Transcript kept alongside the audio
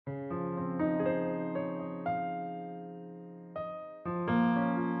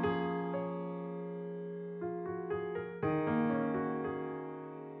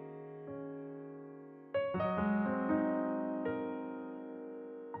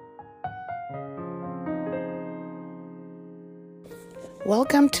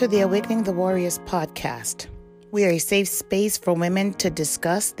Welcome to the Awakening the Warriors podcast. We are a safe space for women to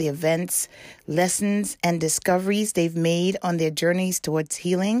discuss the events, lessons, and discoveries they've made on their journeys towards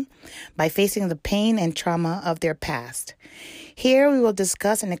healing by facing the pain and trauma of their past. Here we will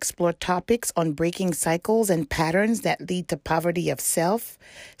discuss and explore topics on breaking cycles and patterns that lead to poverty of self,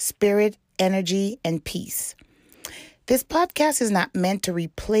 spirit, energy, and peace. This podcast is not meant to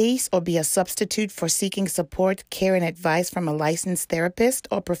replace or be a substitute for seeking support, care, and advice from a licensed therapist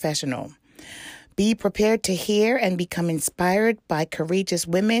or professional. Be prepared to hear and become inspired by courageous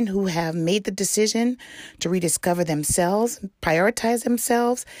women who have made the decision to rediscover themselves, prioritize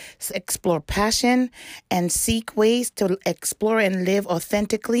themselves, explore passion, and seek ways to explore and live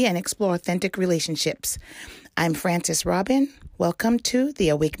authentically and explore authentic relationships. I'm Frances Robin. Welcome to the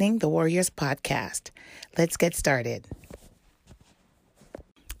Awakening the Warriors podcast. Let's get started.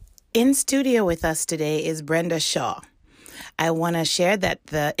 In studio with us today is Brenda Shaw. I want to share that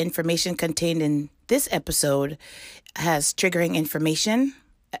the information contained in this episode has triggering information.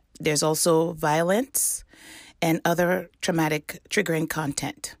 There's also violence and other traumatic triggering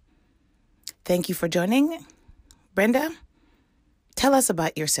content. Thank you for joining. Brenda, tell us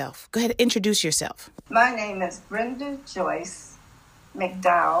about yourself. Go ahead, introduce yourself. My name is Brenda Joyce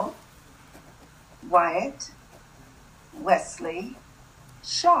McDowell Wyatt Wesley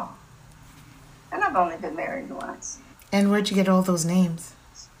Shaw. And I've only been married once. And where'd you get all those names?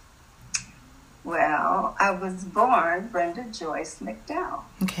 Well, I was born Brenda Joyce McDowell.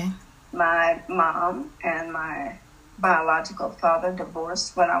 Okay. My mom and my biological father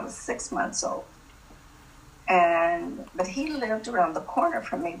divorced when I was 6 months old. But he lived around the corner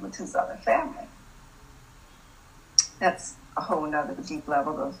from me with his other family. That's a whole nother deep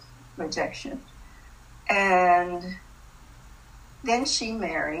level of rejection. And then she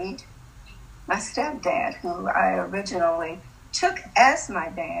married my stepdad, who I originally took as my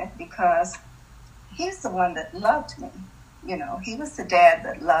dad because he's the one that loved me. You know, he was the dad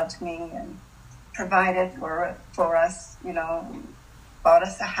that loved me and provided for us, you know, bought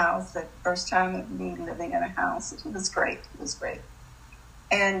us a house, the first time of me living in a house. It was great. It was great.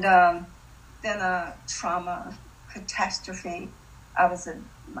 And then a trauma catastrophe. I was in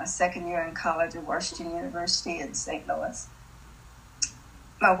my second year in college at Washington University in St. Louis.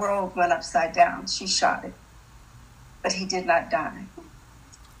 My world went upside down. She shot it, but he did not die.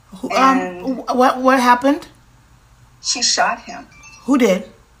 What happened? She shot him. Who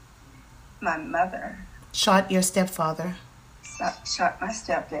did? My mother. Shot your stepfather. Shot my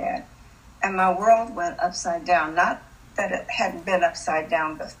stepdad. And my world went upside down. Not that it hadn't been upside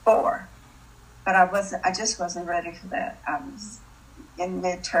down before, but I just wasn't ready for that. I was in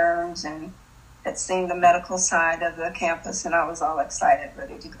midterms and had seen the medical side of the campus, and I was all excited,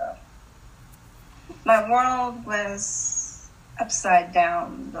 ready to go. My world was upside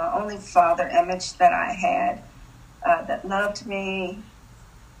down. The only father image that I had that loved me,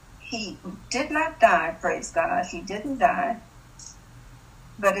 he did not die, praise God. He didn't die,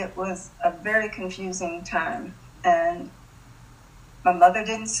 but it was a very confusing time, and my mother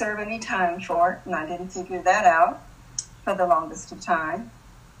didn't serve any time for it, and I didn't figure that out for the longest of time.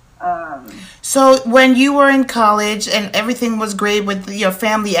 So when you were in college and everything was great with your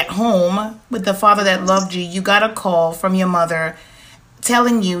family at home, with the father that loved you, you got a call from your mother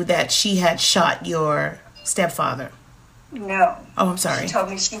telling you that she had shot your stepfather. No. Oh, I'm sorry. She told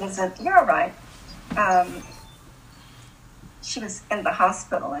me you're all right. She was in the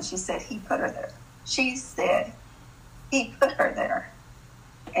hospital and she said he put her there. She said he put her there.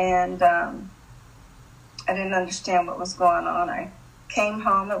 And I didn't understand what was going on. I came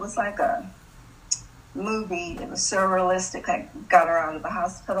home. It was like a movie. It was surrealistic. I got her out of the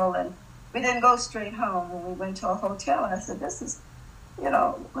hospital, and we didn't go straight home. And we went to a hotel, and I said, this is, you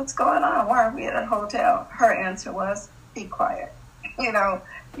know, what's going on? Why are we at a hotel? Her answer was, be quiet. You know,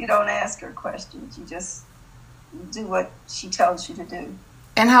 you don't ask her questions. You just do what she tells you to do.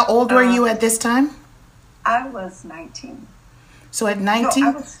 And how old were you at this time? I was 19. So at 19?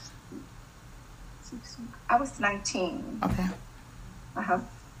 No, I was 19. Okay.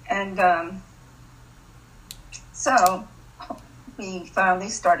 And so we finally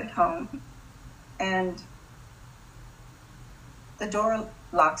started home, and the door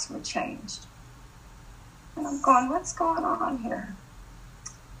locks were changed. And I'm going, what's going on here?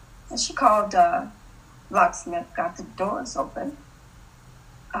 And she called locksmith, got the doors open.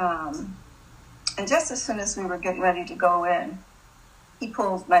 And just as soon as we were getting ready to go in,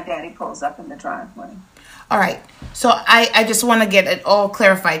 my daddy pulls up in the driveway. All right. So I just want to get it all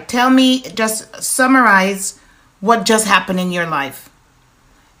clarified. Tell me, just summarize what just happened in your life.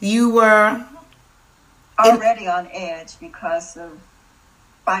 You were already on edge because of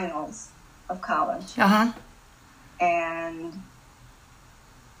finals of college. Uh-huh. And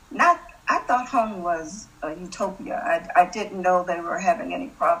I thought home was a utopia. I didn't know they were having any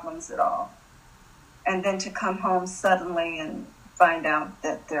problems at all. And then to come home suddenly and find out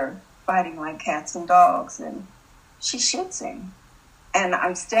that they're fighting like cats and dogs, and she's shitsing. And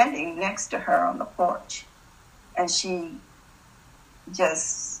I'm standing next to her on the porch, and she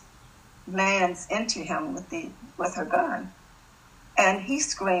just lands into him with her gun. And he's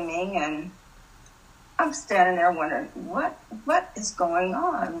screaming, and I'm standing there wondering, what is going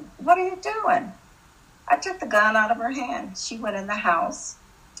on? What are you doing? I took the gun out of her hand. She went in the house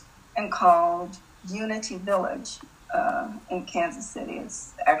and called Unity Village in Kansas City.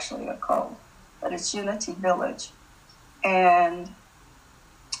 It's actually a cult, but it's Unity Village. And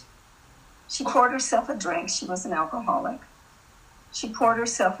she poured herself a drink. She was an alcoholic. She poured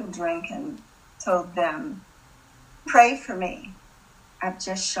herself a drink and told them, "Pray for me. I've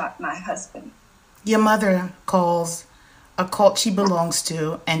just shot my husband." Your mother calls a cult she belongs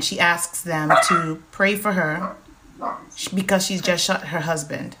to, and she asks them to pray for her because she's just shot her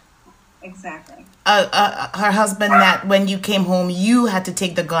husband. Exactly. Her husband that when you came home, you had to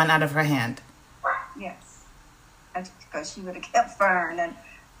take the gun out of her hand. Yes. Because she would have kept firing. And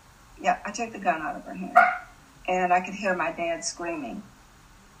yeah, I took the gun out of her hand. And I could hear my dad screaming.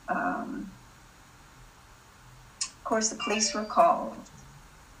 Of course, the police were called.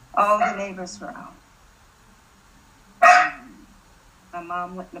 All the neighbors were out. My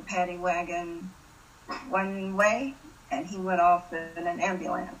mom went in a paddy wagon one way, and he went off in an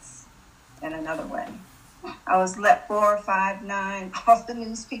ambulance in another way. I was let 4, 5, 9. All the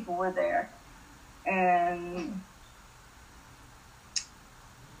news people were there. And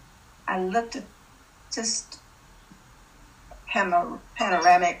I looked at just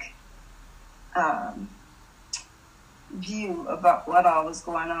panoramic view about what all was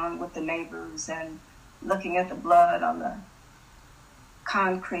going on with the neighbors and looking at the blood on the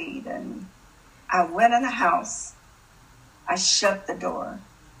concrete. And I went in the house, I shut the door,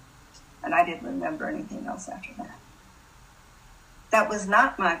 and I didn't remember anything else after that. That was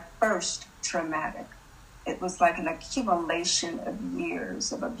not my first traumatic. It was like an accumulation of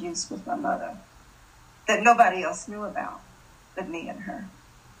years of abuse with my mother that nobody else knew about but me and her.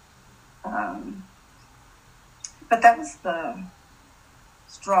 But that was the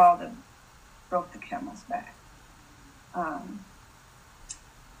straw that broke the camel's back. And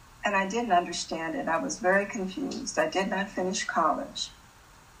I didn't understand it. I was very confused. I did not finish college.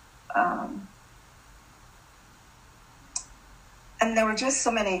 And there were just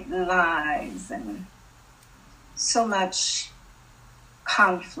so many lies and so much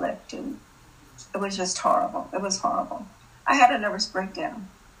conflict, and it was just horrible. It was horrible. I had a nervous breakdown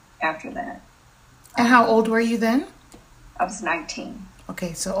after that. And how old were you then? I was 19.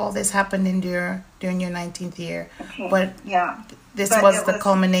 Okay, so all this happened during your 19th year. Okay. But yeah, this was the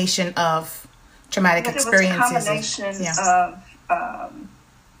culmination of traumatic experiences. It was a combination of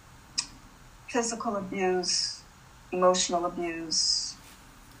physical abuse, emotional abuse.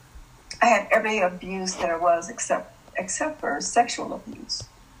 I had every abuse there was except for sexual abuse.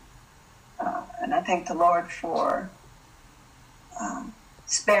 And I thank the Lord for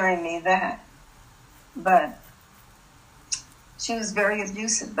sparing me that. But she was very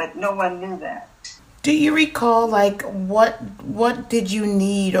abusive, but no one knew that. Do you recall, like, what did you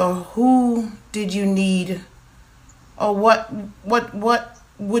need, or who did you need, or what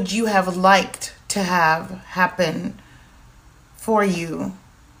would you have liked to have happen for you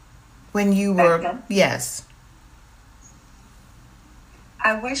when you were? Back then? Yes.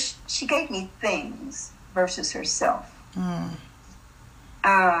 I wish she gave me things versus herself.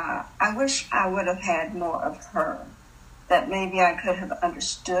 I wish I would have had more of her, that maybe I could have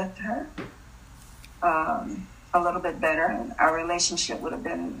understood her a little bit better, and our relationship would have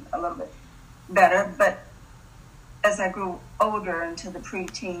been a little bit better. But as I grew older into the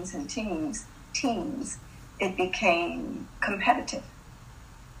pre-teens and teens, it became competitive.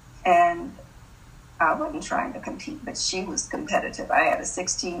 And I wasn't trying to compete, but she was competitive. I had my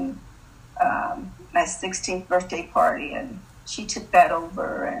 16th birthday party, and she took that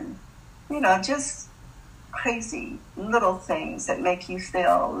over, and, just crazy little things that make you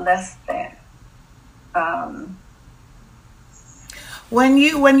feel less than. When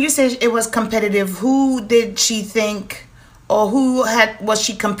you say it was competitive, who did she think, or was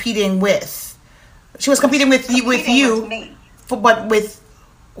she competing with? She was competing with you. With me. But with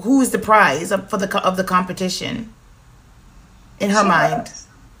who is the prize of the competition in her mind?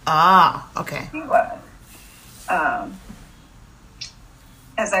 Was. Okay. She was.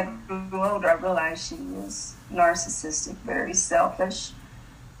 As I grew older, I realized she was narcissistic, very selfish,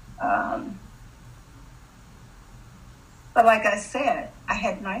 Um, but like I said, I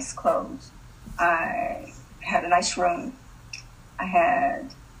had nice clothes. I had a nice room. I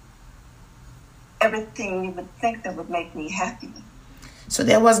had everything you would think that would make me happy. So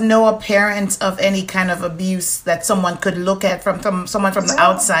there was no appearance of any kind of abuse that someone could look at from someone from the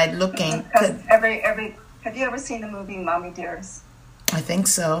outside looking. Because have you ever seen the movie Mommy Dearest? I think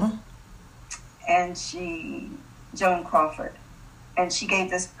so. And Joan Crawford, and she gave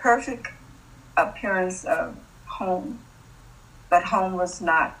this perfect appearance of home, but home was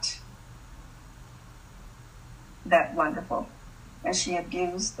not that wonderful. And she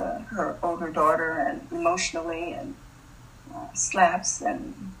abused her older daughter and emotionally and slaps.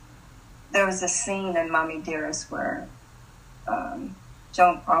 And there was a scene in Mommy Dearest where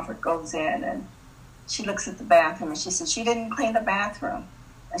Joan Crawford goes in and she looks at the bathroom and she said she didn't clean the bathroom.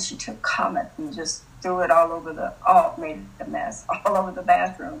 And she took Comet and just threw it made a mess all over the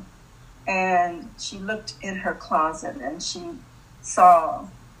bathroom. And she looked in her closet and she saw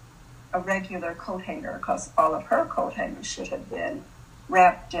a regular coat hanger, because all of her coat hangers should have been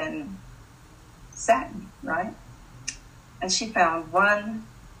wrapped in satin, right? And she found one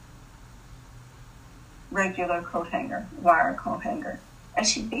regular coat hanger, wire coat hanger, and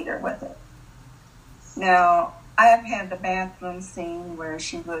she beat her with it. Now, I have had the bathroom scene where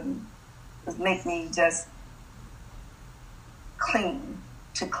she would make me just clean.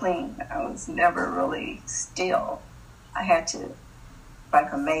 I was never really still. I had to,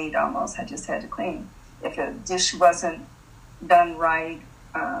 like a maid almost, I just had to clean. If a dish wasn't done right,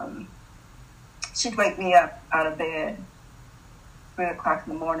 she'd wake me up out of bed 3 o'clock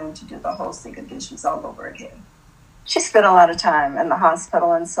in the morning to do the whole sink of dishes all over again. She spent a lot of time in the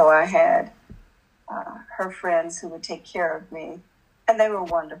hospital, and so I had her friends who would take care of me, and they were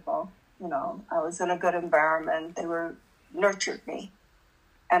wonderful. You know, I was in a good environment. They nurtured me.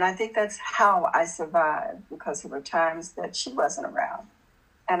 And I think that's how I survived, because there were times that she wasn't around.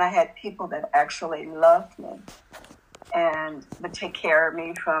 And I had people that actually loved me and would take care of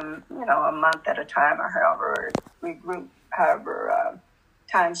me from, a month at a time, or however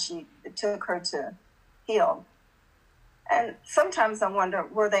time it took her to heal. And sometimes I wonder,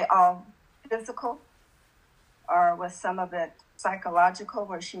 were they all physical, or was some of it psychological,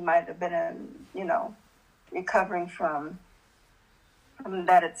 where she might have been recovering from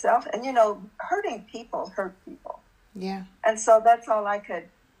that itself? And, hurting people hurt people. Yeah. And so that's all I could,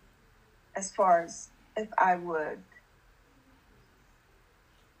 as far as if I would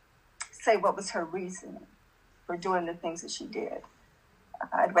say what was her reason for doing the things that she did.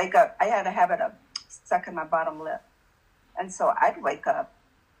 I'd wake up, I had a habit of sucking my bottom lip. And so I'd wake up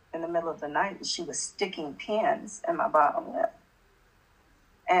in the middle of the night and she was sticking pins in my bottom lip.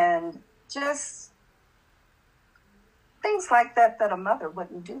 And just things like that a mother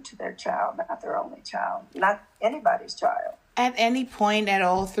wouldn't do to their child, not their only child, not anybody's child. At any point at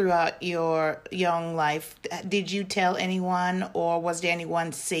all throughout your young life, did you tell anyone, or was there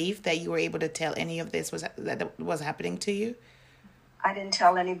anyone safe that you were able to tell any of this that was happening to you? I didn't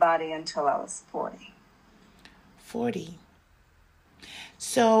tell anybody until I was 40. 40.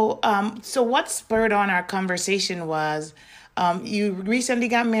 So what spurred on our conversation was you recently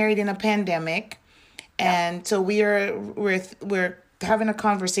got married in a pandemic. And so we're having a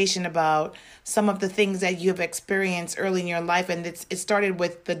conversation about some of the things that you've experienced early in your life, and it started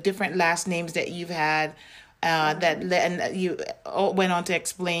with the different last names that you've had. And you went on to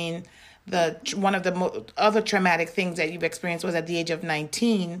explain one of the other traumatic things that you've experienced was at the age of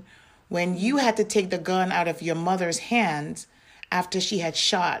 19, when you had to take the gun out of your mother's hands after she had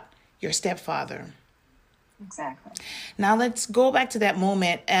shot your stepfather. Exactly. Now let's go back to that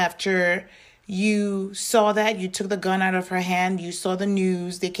moment after you saw that. You took the gun out of her hand. You saw the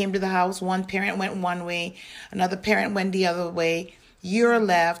news. They came to the house. One parent went one way. Another parent went the other way. You're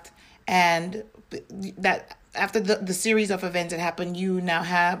left. And that after the series of events that happened, you now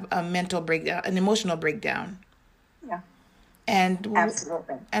have a mental breakdown, an emotional breakdown. Yeah. And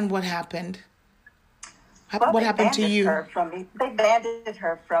absolutely. And what happened? Well, what happened to you? They banded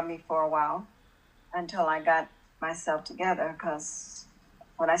her from me for a while until I got myself together, because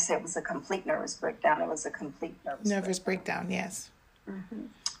when I say it was a complete nervous breakdown, it was a complete nervous breakdown. Yes. Mm-hmm.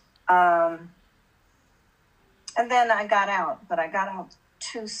 And then I got out, but I got out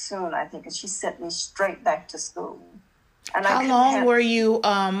too soon, I think, and she sent me straight back to school. And how long were you?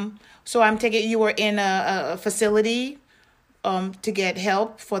 So I'm taking you were in a facility to get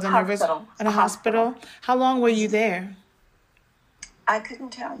help for the nervous in a hospital. How long were you there? I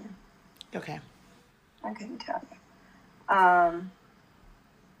couldn't tell you. Okay. I couldn't tell you. And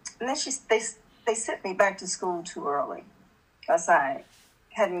then they sent me back to school too early, because I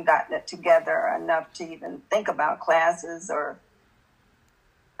hadn't gotten it together enough to even think about classes or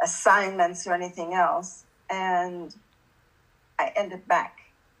assignments or anything else. And I ended back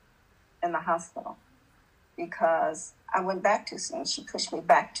in the hospital because I went back too soon. She pushed me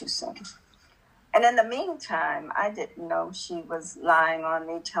back too soon. And in the meantime, I didn't know she was lying on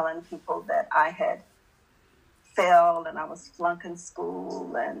me, telling people that I had failed and I was flunking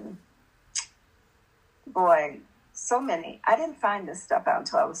school. And boy, so many. I didn't find this stuff out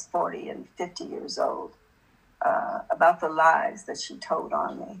until I was 40 and 50 years old, about the lies that she told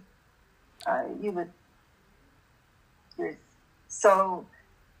on me. So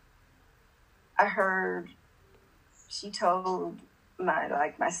I heard she told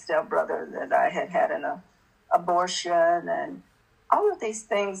my stepbrother that I had had an abortion and all of these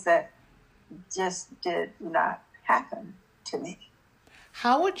things that just did not happen to me.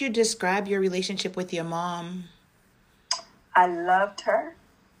 How would you describe your relationship with your mom? I loved her.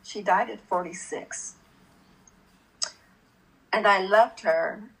 She died at 46. And I loved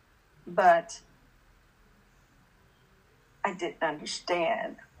her, but I didn't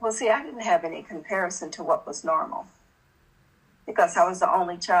understand. Well, see, I didn't have any comparison to what was normal. Because I was the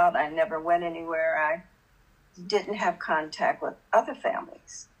only child, I never went anywhere. I didn't have contact with other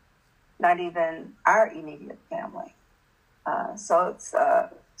families, not even our immediate family. So it's the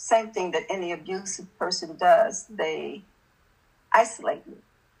same thing that any abusive person does. They isolate you.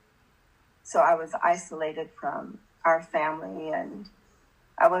 So I was isolated from our family, and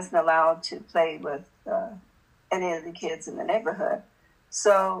I wasn't allowed to play with any of the kids in the neighborhood.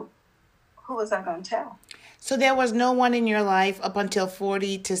 So who was I going to tell? So there was no one in your life up until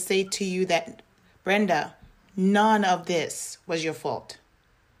 40 to say to you that, Brenda, none of this was your fault?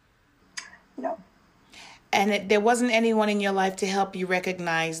 No. And there wasn't anyone in your life to help you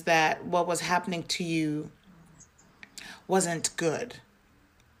recognize that what was happening to you wasn't good?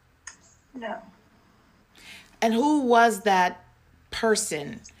 No. And who was that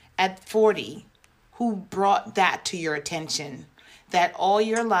person at 40 who brought that to your attention? That all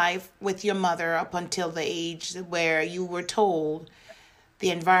your life with your mother up until the age where you were told the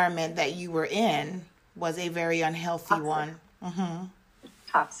environment that you were in was a very unhealthy toxic. one. Mm-hmm.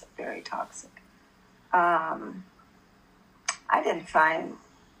 Toxic, very toxic. I didn't find,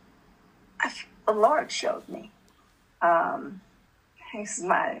 the Lord showed me. He's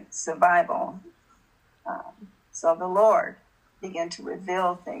my survival. So the Lord began to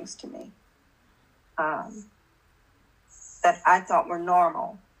reveal things to me that I thought were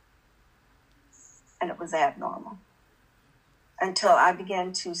normal, and it was abnormal, until I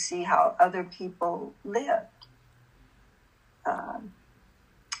began to see how other people lived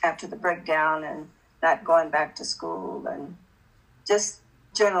after the breakdown and not going back to school and just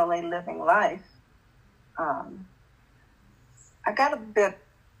generally living life. I got a bit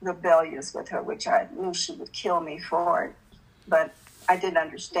rebellious with her, which I knew she would kill me for it, but I didn't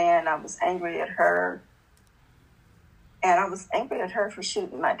understand. I was angry at her. And I was angry at her for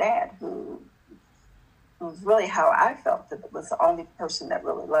shooting my dad, who was really how I felt, that it was the only person that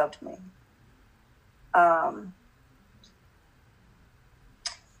really loved me.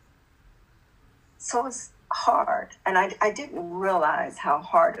 So it was hard. And I didn't realize how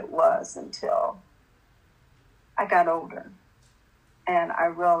hard it was until I got older. And I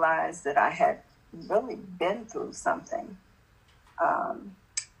realized that I had really been through something.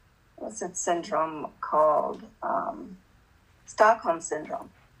 What's that syndrome called? Stockholm Syndrome.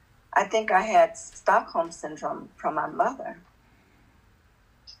 I think I had Stockholm Syndrome from my mother.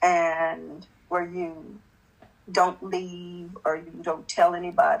 And where you don't leave or you don't tell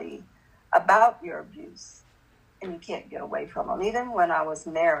anybody about your abuse and you can't get away from them. Even when I was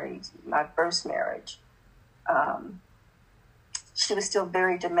married, my first marriage, she was still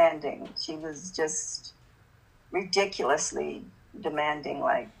very demanding. She was just ridiculously demanding,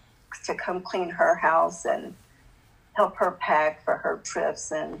 like to come clean her house and help her pack for her trips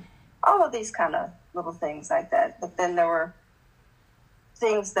and all of these kind of little things like that. But then there were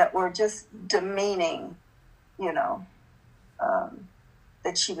things that were just demeaning,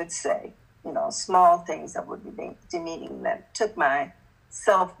 that she would say, small things that would be demeaning that took my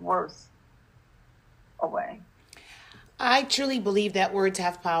self-worth away. I truly believe that words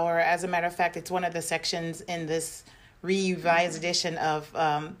have power. As a matter of fact, it's one of the sections in this revised edition of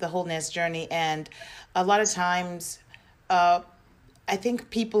the Wholeness Journey. And a lot of times, I think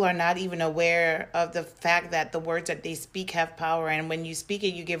people are not even aware of the fact that the words that they speak have power. And when you speak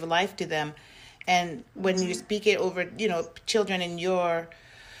it, you give life to them. And when you speak it over, children in your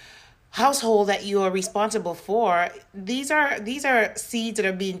household that you are responsible for, these are seeds that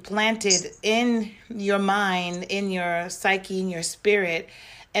are being planted in your mind, in your psyche, in your spirit.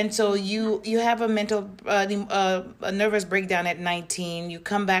 And so you have a mental a nervous breakdown at 19. You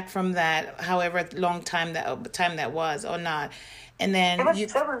come back from that, however long time that was or not, and then It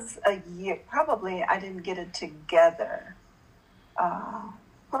was a year. Probably I didn't get it together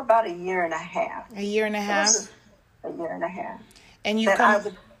for about a year and a half. A year and a half. A year and a half. And you that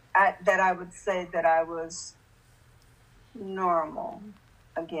come. I would say that I was normal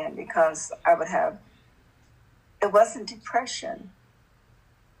again, because I would have. It wasn't depression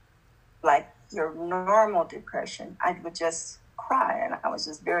like your normal depression. I would just cry, and I was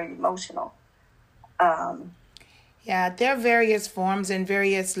just very emotional. Yeah, there are various forms and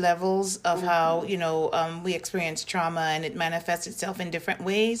various levels of how, we experience trauma, and it manifests itself in different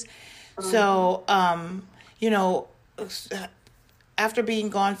ways. So, after being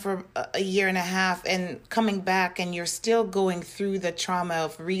gone for a year and a half and coming back, and you're still going through the trauma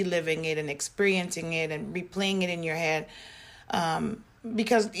of reliving it and experiencing it and replaying it in your head,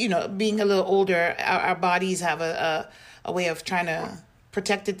 because, being a little older, our bodies have a way of trying to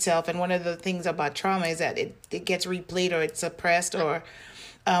protect itself. And one of the things about trauma is that it gets replayed, or it's suppressed, or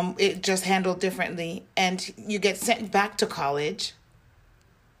it just handled differently. And you get sent back to college.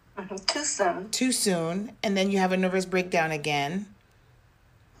 Too soon. And then you have a nervous breakdown again.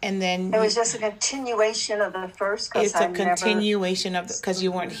 And then it was just a continuation of the first. It's a continuation of because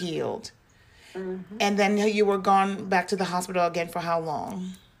you weren't healed. Mm-hmm. And then you were gone back to the hospital again for how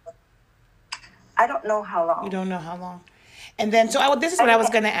long? I don't know how long. You don't know how long. And then, this is what I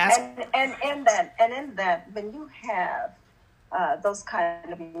was going to ask. And in that, when you have those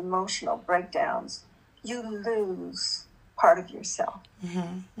kind of emotional breakdowns, you lose part of yourself.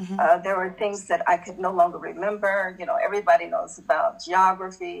 Mm-hmm, mm-hmm. There were things that I could no longer remember. Everybody knows about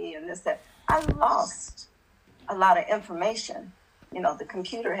geography and this, that. I lost a lot of information. The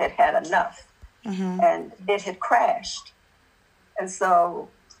computer had enough, mm-hmm. and it had crashed. And so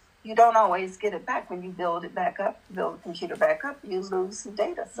you don't always get it back when you build it back up, build the computer back up. You lose some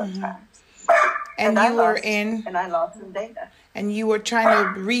data sometimes. Mm-hmm. And I lost some data. And you were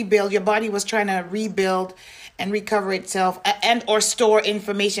trying to rebuild. Your body was trying to rebuild and recover itself, and or store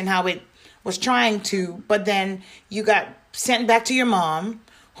information how it was trying to. But then you got sent back to your mom,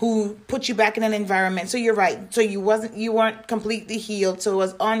 who put you back in an environment. So you're right. So you weren't completely healed. So it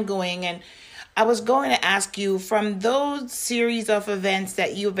was ongoing. And I was going to ask you, from those series of events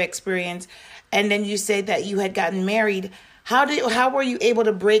that you've experienced, and then you said that you had gotten married, how were you able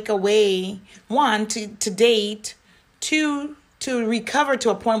to break away, one, to date, two, to recover to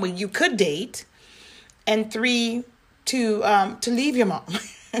a point where you could date, and three, to leave your mom?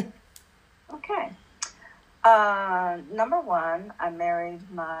 Okay. Number one, I married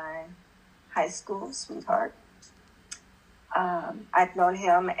my high school sweetheart. I'd known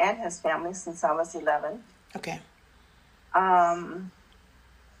him and his family since I was 11. Okay. But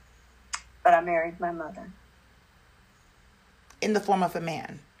I married my mother. In the form of a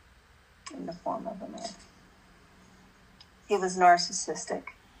man. In the form of a man. He was narcissistic,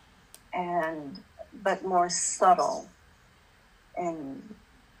 but more subtle in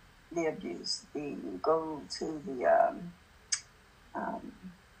the abuse. You go to the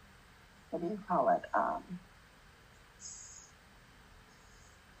what do you call it?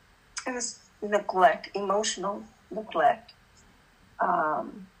 It was neglect, emotional neglect. But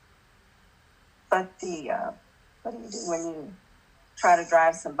what do you do when you try to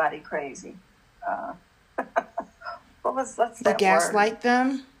drive somebody crazy? What's that word? Gaslight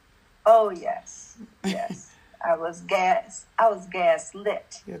them? Oh, yes. Yes. I was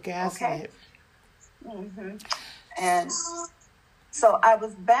gaslit. You're gaslit. Okay? Mm-hmm. And so I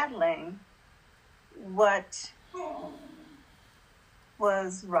was battling what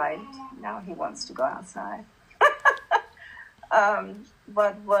was right. Now he wants to go outside.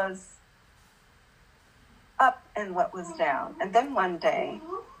 What was up and what was down. And then one day,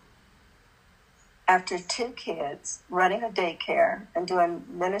 after 2 kids, running a daycare and doing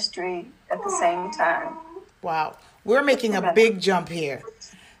ministry at the same time. Wow. We're making a big jump here.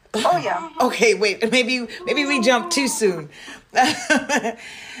 Oh, yeah. Okay, wait. Maybe we jumped too soon.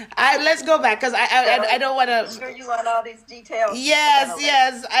 Let's go back, because I don't want to. Sure, you want all these details.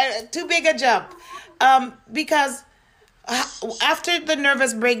 Yes. Too big a jump. Because after the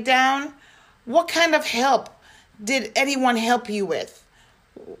nervous breakdown, what kind of help did anyone help you with?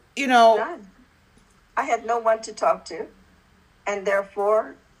 None. I had no one to talk to, and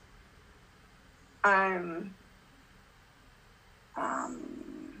therefore, I'm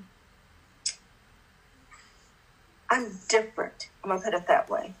different. I'm gonna put it that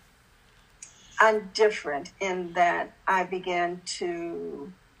way. I'm different in that I began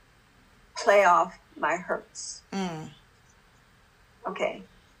to play off my hurts. Okay.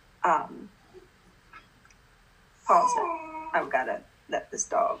 Pause it. I've got to let this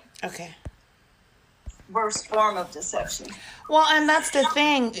dog. Okay. Worst form of deception. Well, and that's the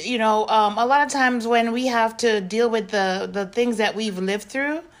thing, you know, a lot of times when we have to deal with the things that we've lived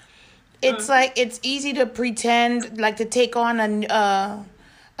through, it's like it's easy to pretend, like to take on a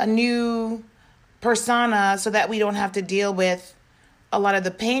new persona so that we don't have to deal with a lot of the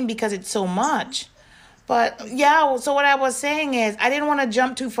pain because it's so much. But yeah, so what I was saying is I didn't want to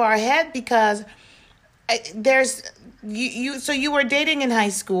jump too far ahead because so you were dating in high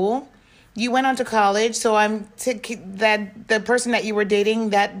school. You went on to college, so that the person that you were dating,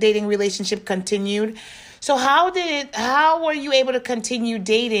 that dating relationship continued. So how were you able to continue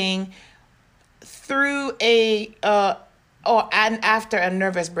dating through after a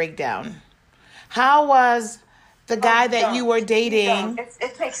nervous breakdown? How was the guy that you were dating?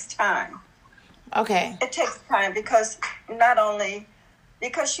 It takes time. Okay. It takes time because not only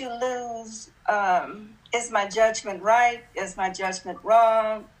because you lose, is my judgment right? Is my judgment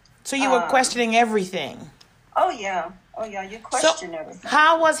wrong? So you were questioning everything. Oh yeah. You question everything.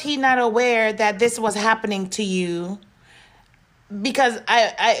 How was he not aware that this was happening to you? Because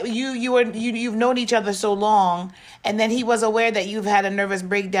you've known each other so long, and then he was aware that you've had a nervous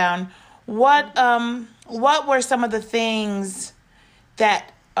breakdown. What were some of the things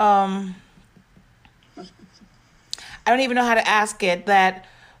that I don't even know how to ask it, that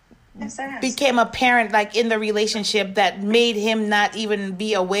became apparent, like in the relationship, that made him not even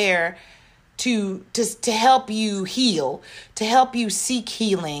be aware to help you heal, to help you seek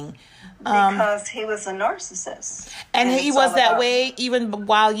healing? Because he was a narcissist, and he was that way even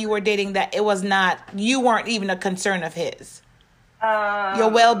while you were dating. That you weren't even a concern of his. Your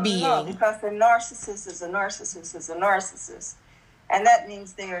well-being. No, because a narcissist is a narcissist is a narcissist, and that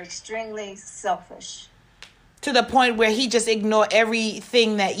means they are extremely selfish. To the point where he just ignored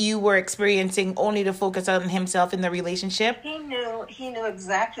everything that you were experiencing only to focus on himself in the relationship? He knew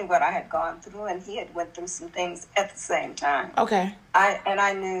exactly what I had gone through, and he had went through some things at the same time. Okay.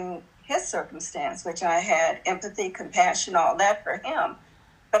 I knew his circumstance, which I had empathy, compassion, all that for him,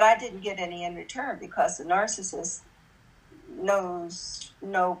 but I didn't get any in return because the narcissist knows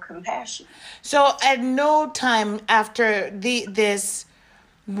no compassion. So at no time after this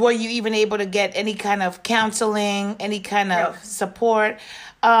were you even able to get any kind of counseling, any kind of support?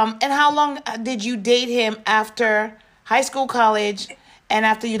 And how long did you date him after high school, college, and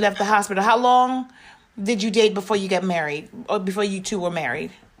after you left the hospital? How long did you date before you got married, or before you two were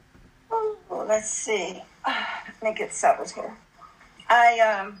married? Well, let's see. Let me get settled here.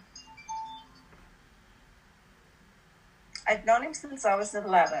 I'd known him since I was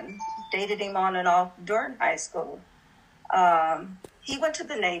 11. Dated him on and off during high school. He went to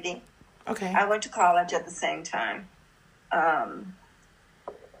the Navy. Okay. I went to college at the same time. And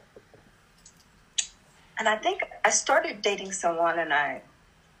I think I started dating someone and I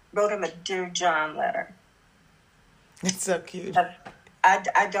wrote him a Dear John letter. That's so cute.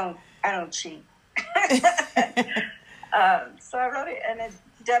 I don't cheat. So I wrote it and it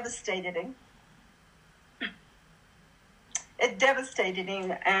devastated him. It devastated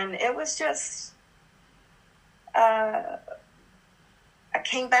him, and it was just, I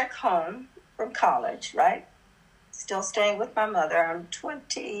came back home from college, right? Still staying with my mother. I'm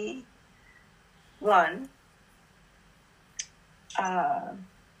 21,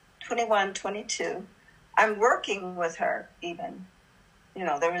 22. I'm working with her even. You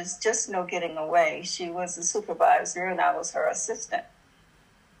know, there was just no getting away. She was a supervisor, and I was her assistant.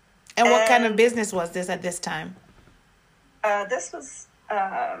 And what kind of business was this at this time? This was in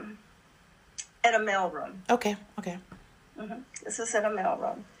a mailroom. Okay. Mm-hmm. This was in a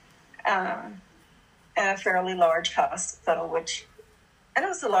mailroom. In a fairly large hospital, and it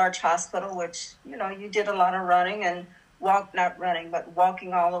was a large hospital, which, you know, you did a lot of running and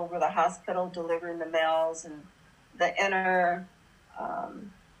walking all over the hospital, delivering the mails and the inner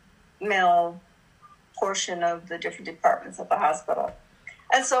mail portion of the different departments of the hospital.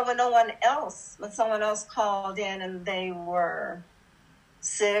 And so when someone else called in and they were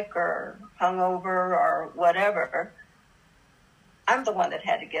sick or hungover or whatever, I'm the one that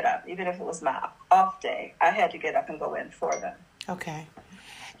had to get up. Even if it was my off day, I had to get up and go in for them. Okay.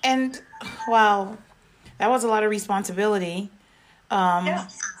 And, wow, that was a lot of responsibility. Yeah.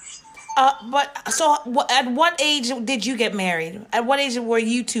 But so at what age did you get married? At what age were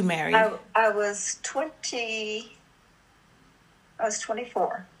you two married? I was 20. I was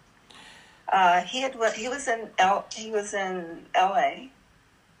 24. He was in LA.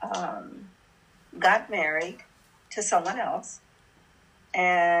 got married to someone else,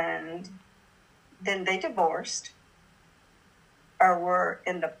 and then they divorced or were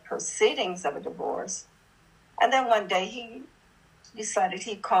in the proceedings of a divorce. And then one day he decided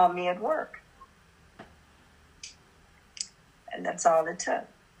he'd call me at work. And that's all it took.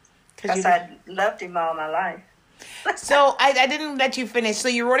 Because I loved him all my life. So I didn't let you finish. So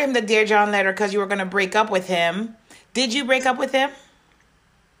you wrote him the Dear John letter because you were going to break up with him. Did you break up with him?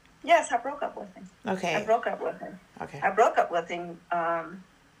 Yes, I broke up with him. Okay. I broke up with him. Okay. I broke up with him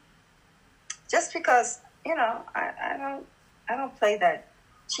just because, I don't play that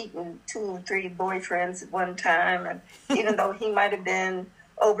cheating 2 or 3 boyfriends at one time. And even though he might have been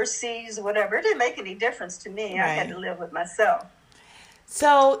overseas or whatever, it didn't make any difference to me. Right. I had to live with myself.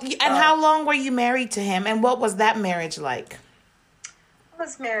 So, and how long were you married to him, and what was that marriage like? I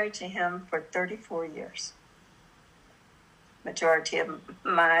was married to him for 34 years. Majority of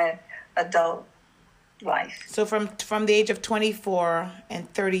my adult life. So from the age of 24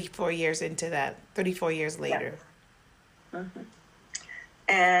 and 34 years into that, 34 years later. Yeah. Mm-hmm.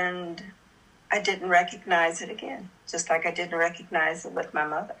 And I didn't recognize it again, just like I didn't recognize it with my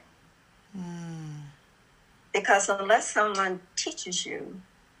mother. Because unless someone teaches you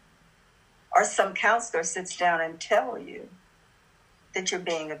or some counselor sits down and tell you that you're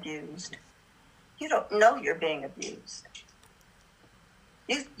being abused, you don't know you're being abused.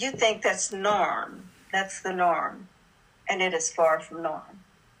 You think that's norm. That's the norm. And it is far from norm.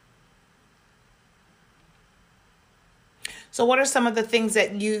 So what are some of the things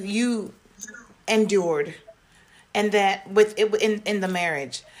that you endured and that in the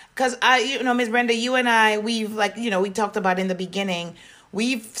marriage? Because Ms. Brenda, you and I, we've we talked about in the beginning,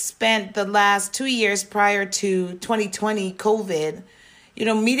 we've spent the last 2 years prior to 2020 COVID,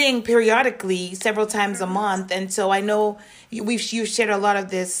 meeting periodically several times a month. And so I know you've shared a lot of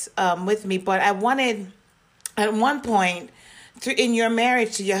this with me, but I wanted, at one point in your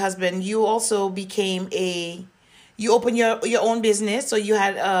marriage to your husband, you also became you opened your own business. So you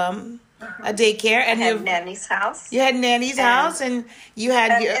had a daycare, and I had Nanny's house. You had Nanny's house, and you had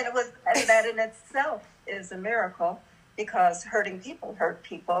and that in itself is a miracle, because hurting people hurt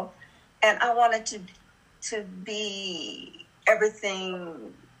people, and I wanted to be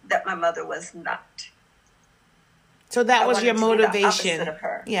everything that my mother was not. So that was your motivation. Of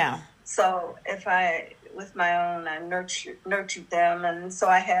her. Yeah. So with my own, I nurtured them, and so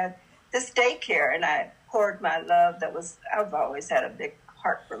I had this daycare, and I poured my love. I've always had a big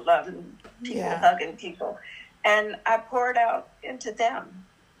heart for love and people, hugging people, and I poured out into them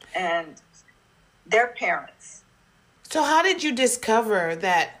and their parents. So how did you discover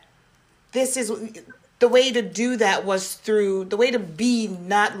that this is the way to do that? Was through the way to be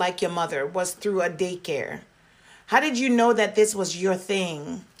not like your mother was through a daycare? How did you know that this was your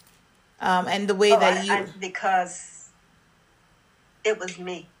thing? And the way because it was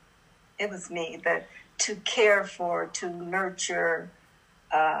me. It was me that to care for, to nurture,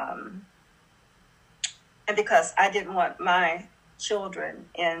 and because I didn't want my children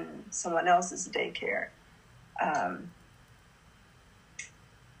in someone else's daycare,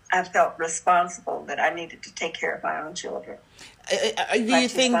 I felt responsible that I needed to take care of my own children. Do you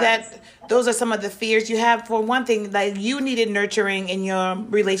think that those are some of the fears you have? For one thing, like you needed nurturing in your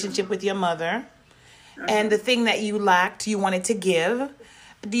relationship with your mother, and the thing that you lacked, you wanted to give.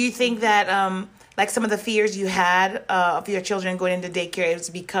 Do you think that like some of the fears you had of your children going into daycare, it was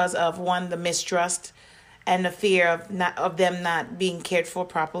because of, one, the mistrust and the fear of them not being cared for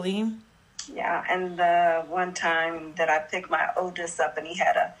properly? Yeah, and the one time that I picked my oldest up and he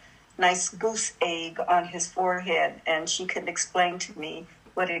had a nice goose egg on his forehead, and she couldn't explain to me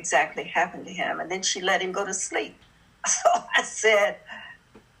what exactly happened to him. And then she let him go to sleep. So I said,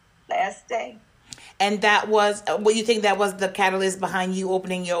 last day. And that was, what you think that was the catalyst behind you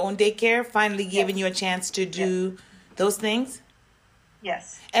opening your own daycare, finally giving you a chance to do those things?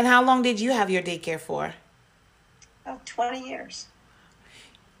 Yes. And how long did you have your daycare for? 20 years.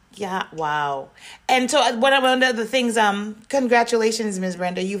 Yeah, wow. And so one of the things, congratulations, Ms.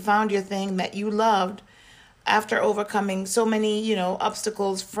 Brenda, you found your thing that you loved after overcoming so many,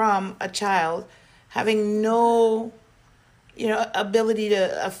 obstacles from a child, having no, ability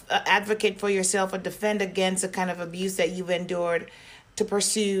to advocate for yourself or defend against the kind of abuse that you've endured, to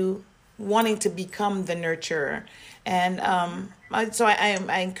pursue wanting to become the nurturer. And so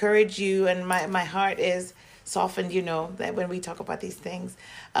I encourage you, and my heart is softened, that when we talk about these things.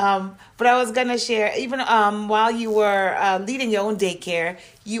 But I was going to share, even while you were leading your own daycare,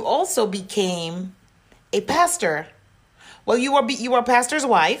 you also became a pastor. Well, you were a pastor's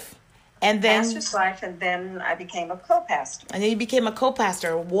wife, And then pastor's wife, and then I became a co-pastor. And then you became a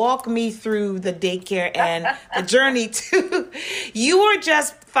co-pastor. Walk me through the daycare and the journey to. You were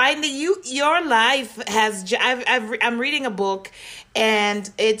just finding your life has. I'm reading a book, and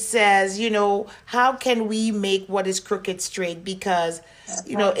it says, how can we make what is crooked straight? Because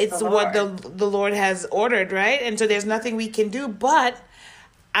it's what the Lord has ordered, right? And so there's nothing we can do. But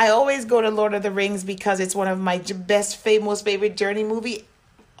I always go to Lord of the Rings because it's one of my most favorite journey movie.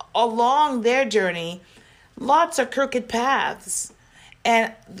 Along their journey, lots of crooked paths,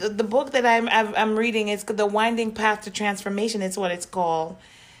 and the book that I'm reading is The Winding Path to Transformation. It's what it's called.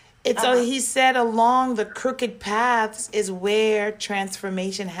 He said along the crooked paths is where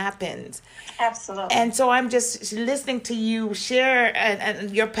transformation happens. Absolutely. And so I'm just listening to you share,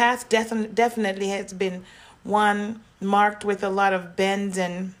 and your path definitely has been one marked with a lot of bends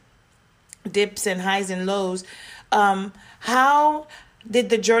and dips and highs and lows. How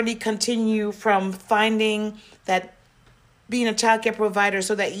did the journey continue from finding that being a childcare provider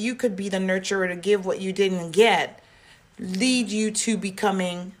so that you could be the nurturer to give what you didn't get, lead you to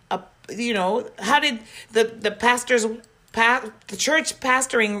becoming how did the church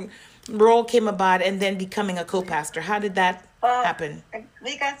pastoring role came about, and then becoming a co-pastor? How did that happen?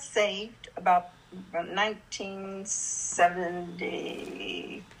 We got saved about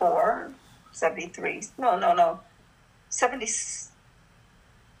 1974, 73. No.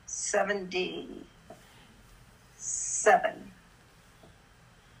 77.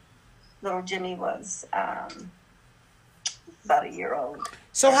 Little Jimmy was about a year old.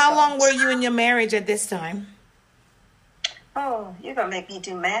 So how long were you in your marriage at this time? Oh, you're going to make me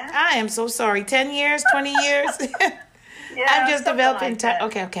do math? I am so sorry. 10 years, 20 years? Yeah, I'm just developing time.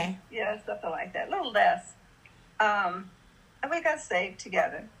 Okay. Yeah, something like that. A little less. And we got saved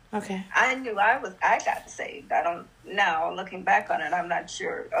together. Okay. I knew I got saved. Now looking back on it, I'm not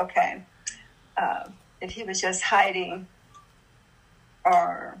sure. Okay. If he was just hiding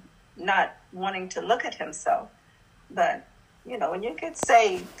or not wanting to look at himself. But, when you get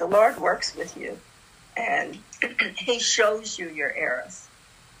saved, the Lord works with you, and he shows you your errors,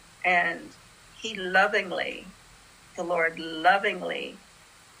 and the Lord lovingly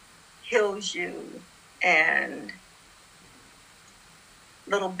heals you, and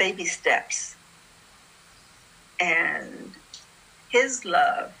little baby steps. And his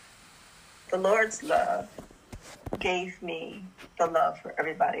love, the Lord's love, gave me the love for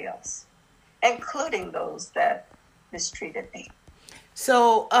everybody else, including those that mistreated me.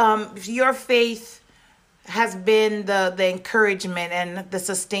 So your faith has been the encouragement and the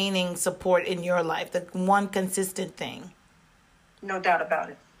sustaining support in your life, the one consistent thing. No doubt about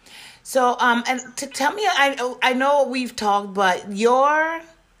it. So, and to tell me, I know we've talked, but your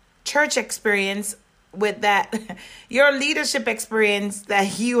church experience with that, your leadership experience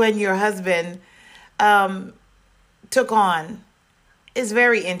that you and your husband took on is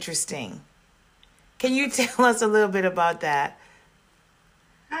very interesting. Can you tell us a little bit about that?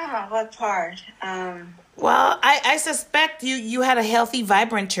 What part? Well, I suspect you had a healthy,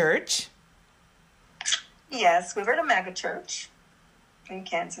 vibrant church. Yes, we were at a mega church in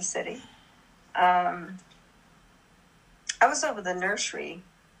Kansas City. I was over the nursery.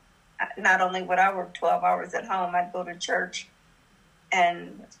 Not only would I work 12 hours at home, I'd go to church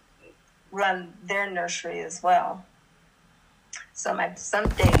and run their nursery as well. So some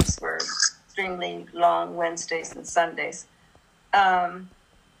days were extremely long, Wednesdays and Sundays.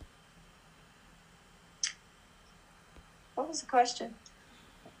 What was the question?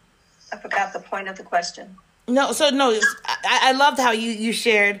 I forgot the point of the question. I loved how you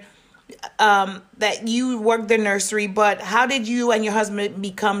shared that you worked the nursery, but how did you and your husband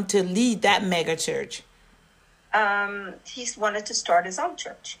become to lead that mega church? He wanted to start his own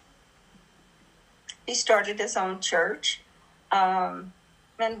church. He started his own church, and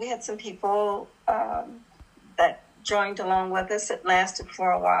we had some people that joined along with us. It lasted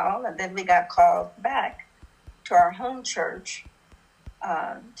for a while, and then we got called back to our home church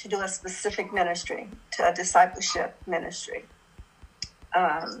to do a specific ministry, to a discipleship ministry.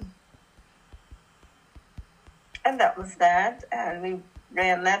 And that was that. And we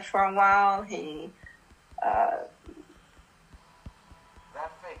ran that for a while. He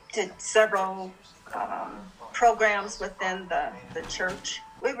did several programs within the church.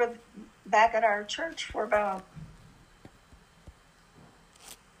 We were back at our church for about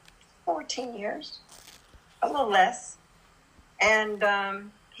 14 years, a little less. And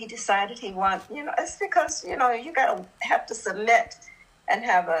he decided it's because, you have to submit and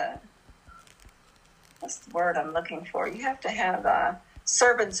have what's the word I'm looking for? You have to have a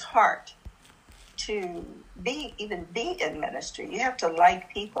servant's heart to be in ministry. You have to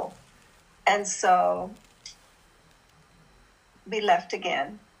like people. And so we left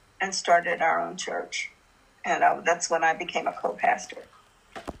again and started our own church. And that's when I became a co-pastor.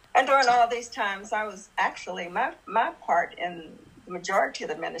 And during all these times, I was actually, my part in the majority of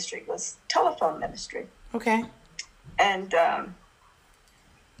the ministry was telephone ministry. Okay. And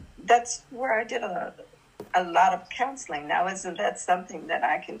that's where I did a lot of counseling. Now, isn't that something that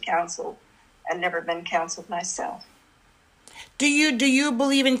I can counsel? I've never been counseled myself. Do you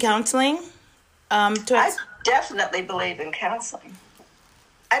believe in counseling? I definitely believe in counseling.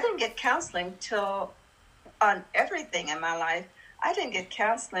 I didn't get counseling till on everything in my life. I didn't get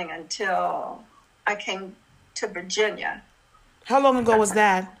counseling until I came to Virginia. How long ago was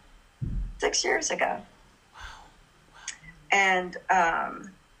that? 6 years ago. And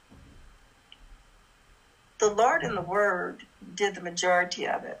the Lord and the Word did the majority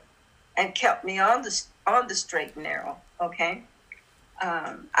of it and kept me on the straight and narrow, okay?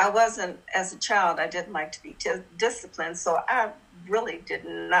 I wasn't, as a child, I didn't like to be disciplined, so I really did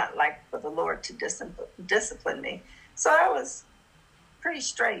not like for the Lord to discipline me. So I was pretty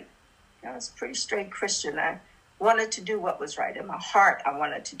straight. I was a pretty straight Christian. I wanted to do what was right. In my heart, I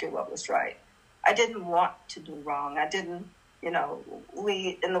wanted to do what was right. I didn't want to do wrong. I didn't, when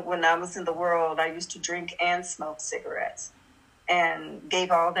I was in the world, I used to drink and smoke cigarettes and gave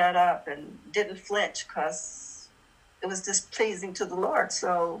all that up and didn't flinch because it was displeasing to the Lord.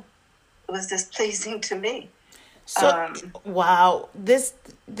 So it was displeasing to me. So, wow, this,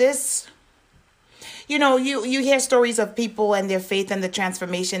 you hear stories of people and their faith and the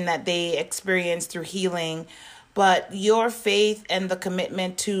transformation that they experience through healing, but your faith and the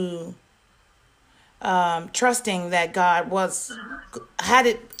commitment to trusting that God had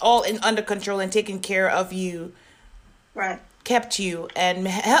it all under control and taking care of you, right, kept you and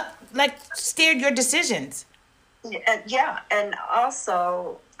steered your decisions. Yeah, and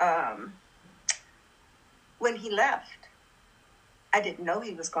also when he left, I didn't know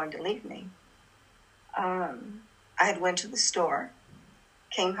he was going to leave me. I had went to the store,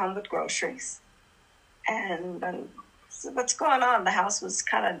 came home with groceries, and said, what's going on? The house was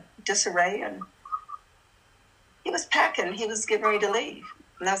kind of disarray, and he was packing. He was getting ready to leave.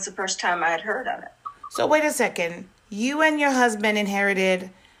 And that's the first time I had heard of it. So wait a second. You and your husband inherited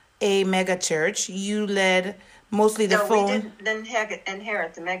a mega church. You led mostly the phone. No, we didn't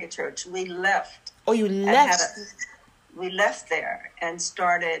inherit the mega church. We left. Oh, you left? We left there and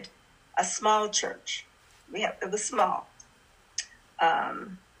started a small church. It was small.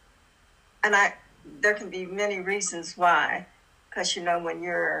 And there can be many reasons why. Because, when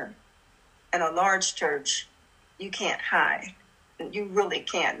you're in a large church, you can't hide. You really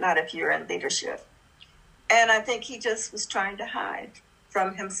can't, not if you're in leadership. And I think he just was trying to hide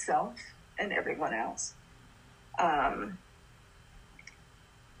from himself and everyone else.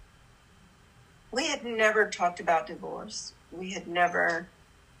 We had never talked about divorce. We had never,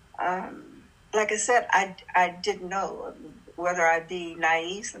 like I said, I didn't know whether I'd be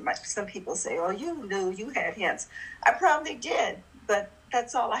naive. Some people say, oh, you knew, you had hints. I probably did, but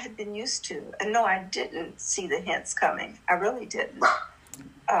that's all I had been used to. And no, I didn't see the hints coming. I really didn't.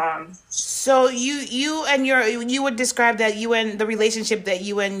 So you would describe that you and the relationship that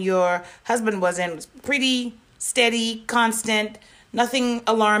you and your husband was in was pretty steady, constant, nothing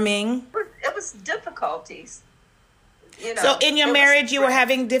alarming. It was difficulties. So in your marriage, you were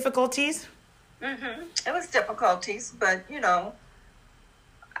having difficulties? Mm-hmm. It was difficulties, but I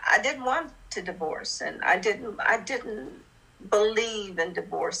didn't want to divorce, and I didn't believe in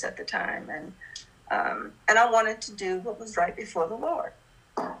divorce at the time, and I wanted to do what was right before the Lord.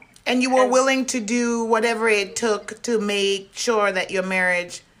 And you were willing to do whatever it took to make sure that your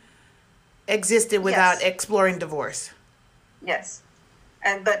marriage existed without exploring divorce. Yes.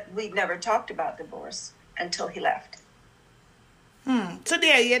 But we never talked about divorce until he left. So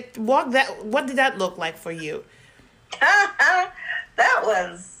there, what did that look like for you? That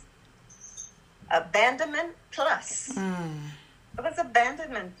was abandonment plus. It was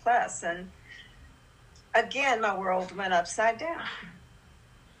abandonment plus. And again, my world went upside down.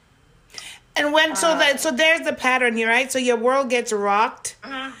 And so there's the pattern here, right? So your world gets rocked.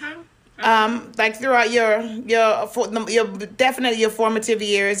 Like throughout your definitely your formative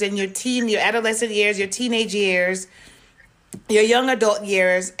years and your adolescent years, your teenage years, your young adult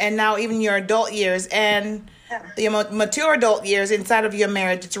years, and now even your adult years and your mature adult years inside of your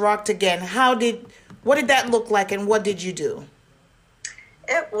marriage, it's rocked again. What did that look like, and what did you do?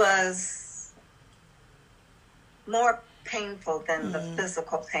 It was more painful than the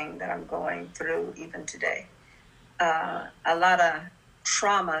physical pain that I'm going through even today. A lot of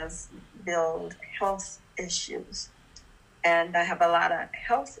traumas build health issues. And I have a lot of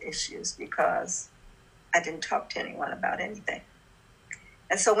health issues because I didn't talk to anyone about anything.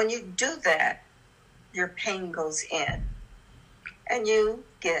 And so when you do that, your pain goes in and you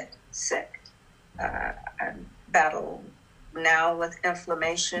get sick. I battle now with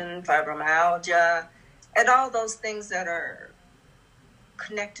inflammation, fibromyalgia, and all those things that are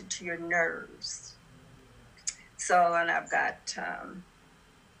connected to your nerves. So, and I've got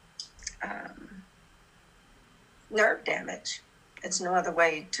nerve damage. It's no other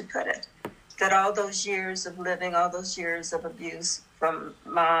way to put it. That all those years of living, all those years of abuse from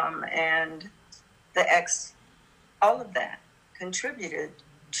mom and the ex, all of that contributed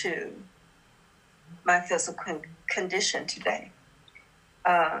to my physical condition today.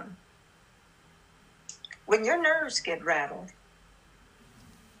 When your nerves get rattled,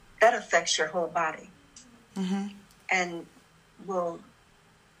 that affects your whole body, and will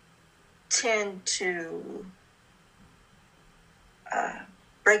tend to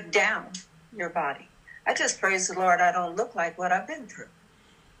break down your body. I just praise the Lord I don't look like what I've been through.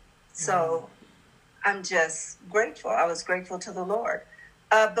 So I'm just grateful. I was grateful to the Lord.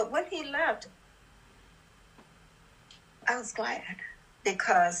 But when he left, I was glad,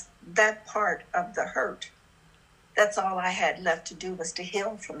 because that part of the hurt, that's all I had left to do, was to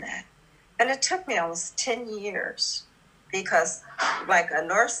heal from that. And it took me almost 10 years, because like a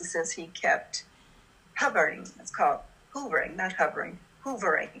narcissist, he kept hovering. It's called hoovering, not hovering,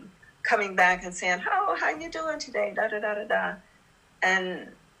 hoovering, coming back and saying, "Oh, how you doing today? Da da da da da."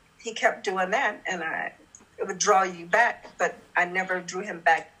 And he kept doing that, and it would draw you back, but I never drew him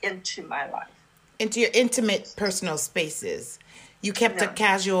back into my life. Into your intimate personal spaces. You kept a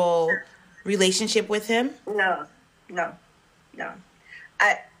casual relationship with him? No.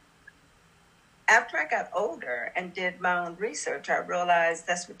 After I got older and did my own research, I realized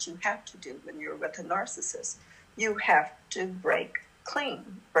that's what you have to do when you're with a narcissist. You have to break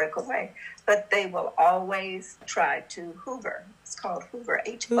away. But they will always try to hoover. It's called hoover,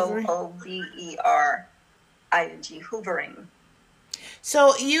 Hoovering, hoovering.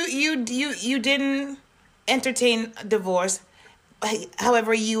 So you didn't entertain divorce.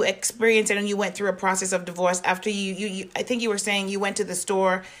 However, you experienced it and you went through a process of divorce after you I think you were saying you went to the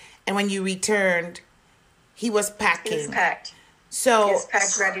store, and when you returned, he was packing. He was packed. So he was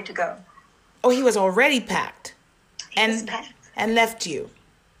packed, ready to go. Oh, he was already packed. He was packed. And left you.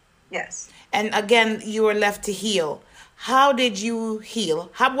 Yes. And again, you were left to heal. How did you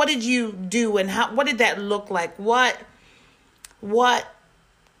heal? What did you do, and what did that look like? What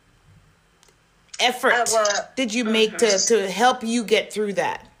effort did you make to help you get through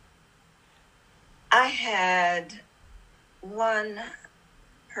that? I had one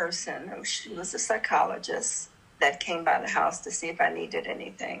person, she was a psychologist, that came by the house to see if I needed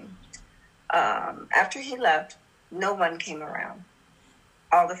anything. After he left, no one came around.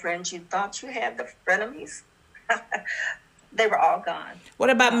 All the friends you thought you had, the frenemies, they were all gone. What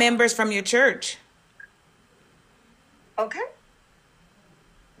about members from your church? Okay.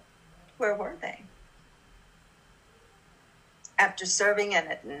 Where were they? After serving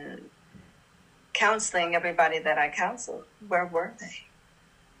and counseling everybody that I counseled, where were they?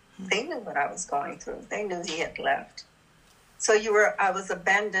 They knew what I was going through. They knew he had left. So I was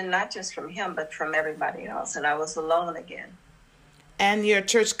abandoned, not just from him, but from everybody else. And I was alone again. And your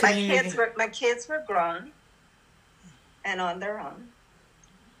church community? My kids were grown and on their own.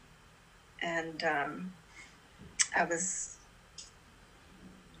 And I was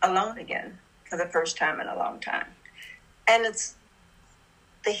alone again for the first time in a long time. And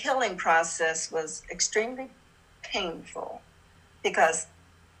the healing process was extremely painful, because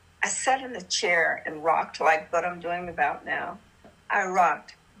I sat in the chair and rocked like what I'm doing about now. I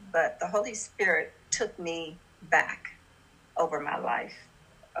rocked, but the Holy Spirit took me back over my life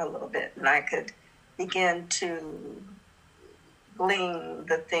a little bit, and I could begin to glean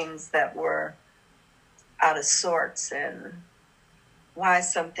the things that were out of sorts, and why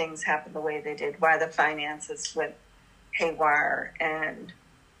some things happened the way they did, why the finances went haywire, and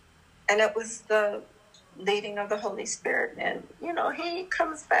it was the leading of the Holy Spirit. And he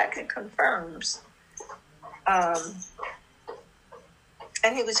comes back and confirms, and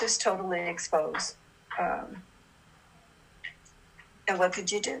he was just totally exposed, and what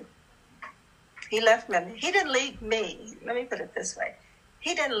could you do? He left me. He didn't leave me. Let me put it this way.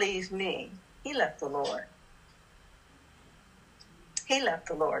 He didn't leave me. He left the Lord. He left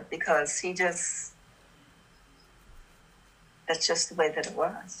the Lord because that's just the way that it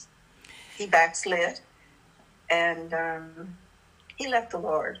was. He backslid, and he left the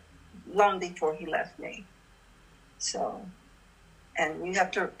Lord long before he left me. And you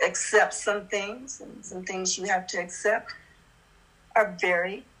have to accept some things, and some things you have to accept. are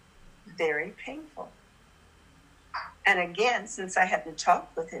very, very painful. And again, since I hadn't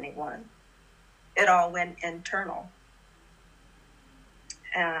talked with anyone, it all went internal.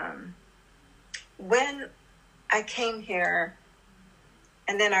 When I came here,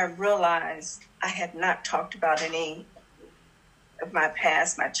 and then I realized I had not talked about any of my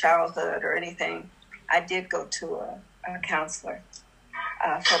past, my childhood, or anything, I did go to a counselor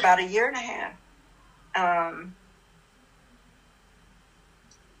for about a year and a half.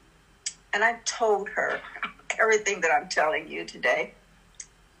 And I told her everything that I'm telling you today.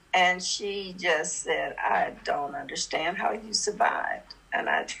 And she just said, I don't understand how you survived. And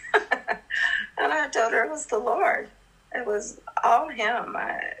I and I told her it was the Lord. It was all him.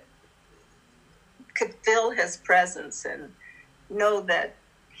 I could feel his presence and know that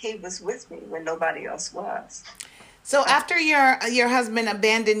he was with me when nobody else was. So after your husband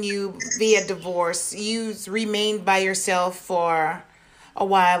abandoned you via divorce, you remained by yourself for a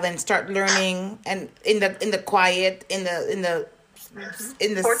while and start learning, and in the quiet, in the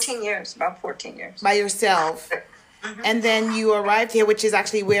 14 years, about 14 years by yourself. Mm-hmm. And then you arrived here, which is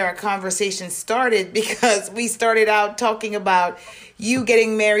actually where our conversation started, because we started out talking about you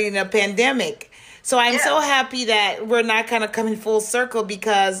getting married in a pandemic. So I'm so happy that we're not kind of coming full circle,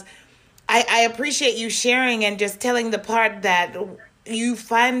 because I appreciate you sharing and just telling the part that you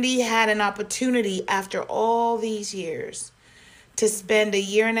finally had an opportunity after all these years to spend a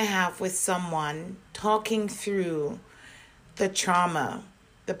year and a half with someone talking through the trauma,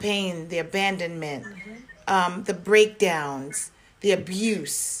 the pain, the abandonment, the breakdowns, the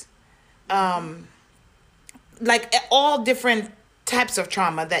abuse, like all different types of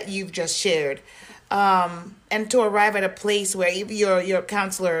trauma that you've just shared. And to arrive at a place where your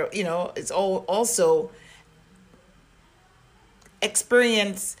counselor, is also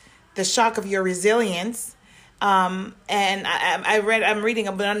experience the shock of your resilience. And I'm reading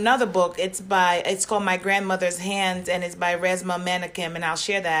another book. It's called My Grandmother's Hands, and it's by Resmaa Menakem, and I'll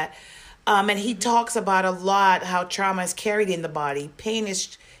share that. And he talks about a lot how trauma is carried in the body. Pain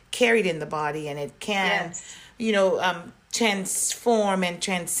is carried in the body, and it can, transform and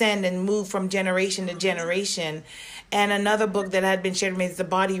transcend and move from generation to generation. And another book that had been shared with me is The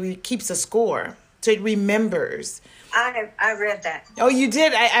Body Keeps a Score. So it remembers. I read that. Oh, you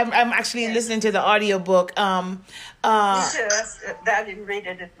did? I'm actually listening to the audiobook. Me too. I didn't read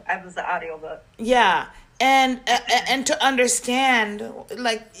it. It was the audiobook. Yeah. And to understand, a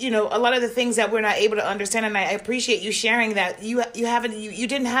lot of the things that we're not able to understand. And I appreciate you sharing that you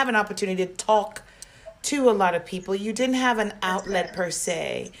didn't have an opportunity to talk to a lot of people. You didn't have an outlet per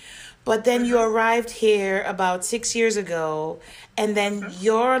se. But then you arrived here about 6 years ago, and then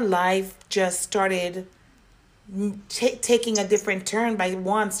your life just started taking a different turn by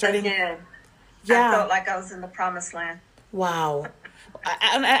starting. Again. Yeah. I felt like I was in the promised land. Wow.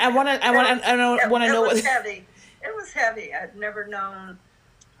 I want to know what. Heavy. It was heavy. I'd never known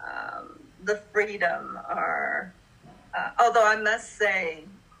the freedom, or although I must say,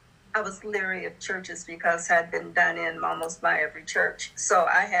 I was leery of churches because I'd been done in almost by every church. So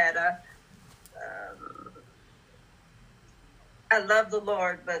I had I love the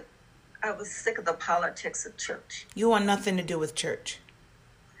Lord, but I was sick of the politics of church. You want nothing to do with church?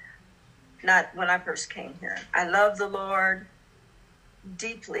 Not when I first came here. I love the Lord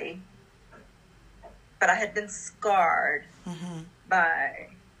deeply, but I had been scarred by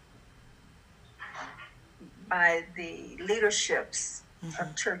the leaderships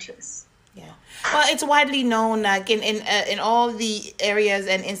of churches. Yeah. Well, it's widely known, like in all the areas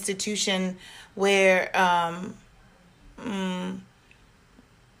and institution where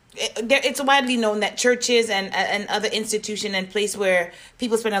it's widely known that churches and other institution and place where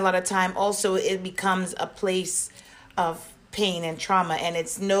people spend a lot of time, also it becomes a place of pain and trauma. And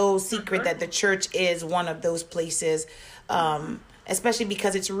it's no secret that the church is one of those places, especially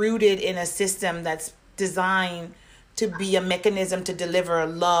because it's rooted in a system that's designed to be a mechanism to deliver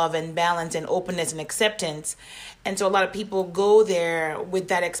love and balance and openness and acceptance. And so a lot of people go there with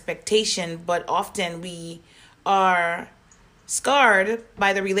that expectation, but often we are scarred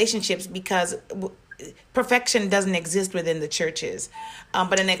by the relationships because perfection doesn't exist within the churches.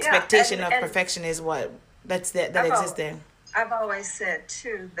 But an expectation of perfection is what that exists there. I've always said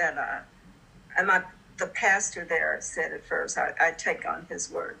too that, the pastor there said it first. I take on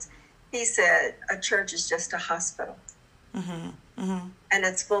his words. He said a church is just a hospital, and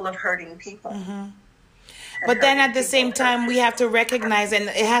it's full of hurting people. But then at the same time, we have to recognize, and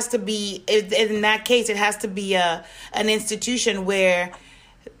it has to be, in that case, it has to be an institution where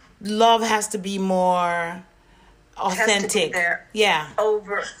love has to be more authentic. Has to be there. Yeah.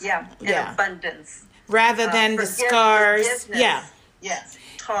 In abundance. Rather than the scars. Yeah. Yes,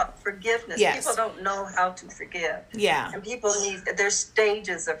 taught forgiveness. Yes. People don't know how to forgive. Yeah. And people there's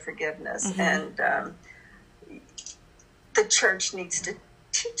stages of forgiveness. Mm-hmm. And the church needs to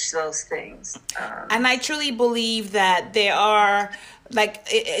teach those things. And I truly believe that there are, like,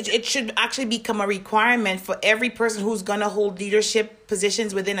 it should actually become a requirement for every person who's going to hold leadership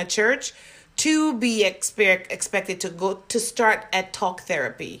positions within a church to be expected to start at talk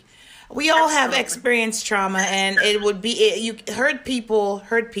therapy. We all have experienced trauma, and it would be you hurt people,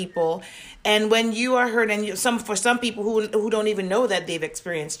 and when you are hurt, and for some people who don't even know that they've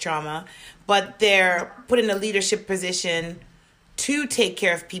experienced trauma, but they're put in a leadership position to take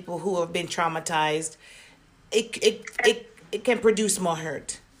care of people who have been traumatized, it can produce more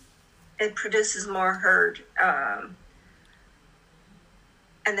hurt. It produces more hurt.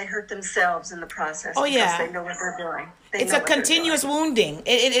 And they hurt themselves in the process. Oh, yeah. Because they know what they're doing. It's a continuous wounding.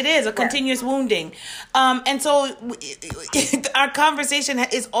 It is a continuous wounding. And so our conversation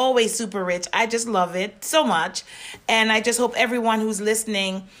is always super rich. I just love it so much. And I just hope everyone who's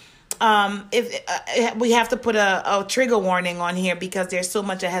listening, if we have to put a trigger warning on here because there's so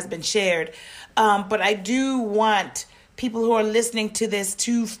much that has been shared. But I do want people who are listening to this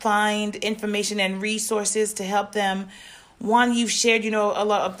to find information and resources to help them. One, you've shared, a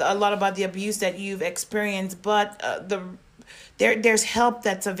lot about the abuse that you've experienced, but there's help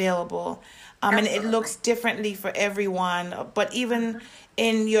that's available, and it looks differently for everyone. But even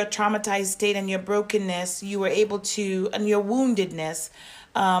in your traumatized state and your brokenness, you were able to, and your woundedness.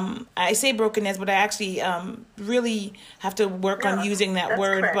 I say brokenness, but I actually really have to work on using that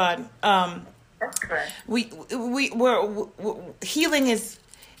word. Correct. But that's correct. we're healing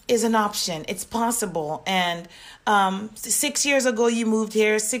is an option. It's possible. And 6 years ago, you moved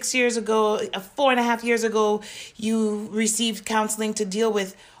here. 6 years ago, 4.5 years ago, you received counseling to deal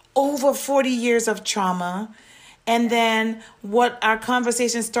with over 40 years of trauma. And then what our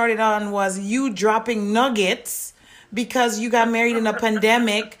conversation started on was you dropping nuggets because you got married in a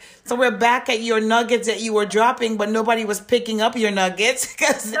pandemic. So we're back at your nuggets that you were dropping, but nobody was picking up your nuggets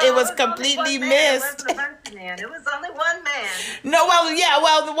because it was completely missed. It was only one man. No, well, yeah,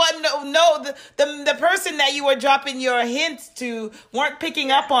 well, the person that you were dropping your hints to weren't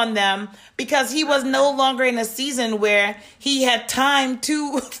picking up on them because he was no longer in a season where he had time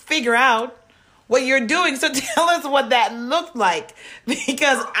to figure out what you're doing. So tell us what that looked like,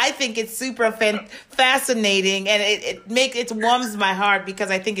 because I think it's super fascinating, and it warms my heart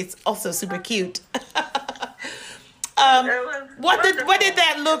because I think it's also super cute. What did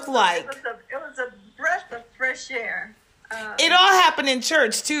that look like? It was a breath of fresh air. It all happened in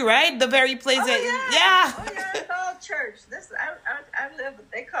church too, right? The very place Oh that yeah, it's all church. I live.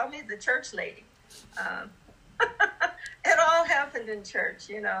 They call me the church lady. It all happened in church,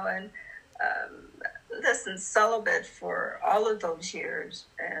 and. Listen, celibate for all of those years,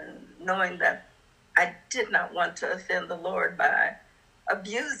 and knowing that I did not want to offend the Lord by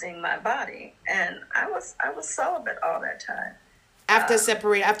abusing my body, and I was celibate all that time. After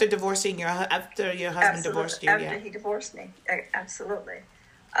divorcing your husband divorced you, after he divorced me, absolutely.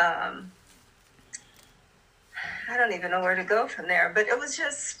 I don't even know where to go from there, but it was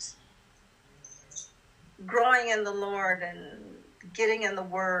just growing in the Lord and getting in the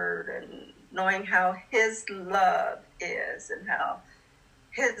Word and knowing how His love is and how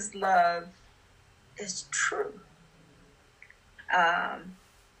His love is true.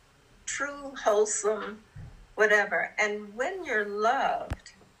 True, wholesome, whatever. And when you're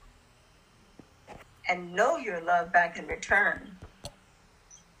loved and know you're loved back in return,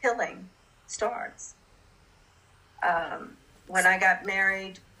 healing starts. When I got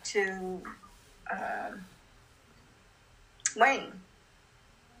married to Wayne,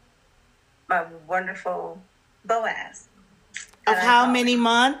 my wonderful Boaz. Of how many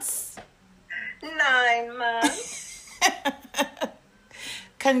months? 9 months.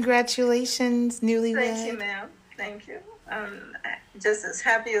 Congratulations, newlywed. Thank you, ma'am. Thank you. I'm just as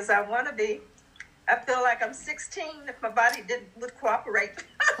happy as I want to be. I feel like I'm 16 if my body would cooperate.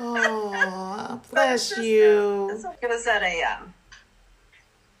 Oh, bless you. It was at a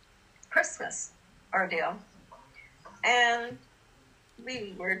Christmas ordeal. And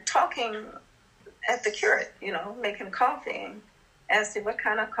we were talking at the curate, making coffee, and asked him what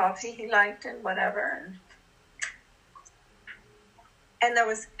kind of coffee he liked and whatever. And there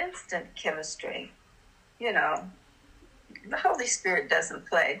was instant chemistry. The Holy Spirit doesn't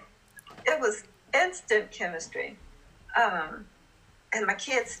play. It was instant chemistry. And my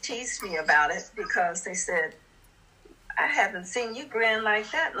kids teased me about it because they said, I haven't seen you grin like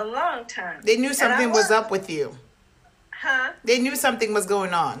that in a long time. They knew something was up with you. Huh? They knew something was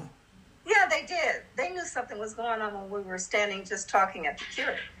going on. Yeah, they did. They knew something was going on when we were standing just talking at the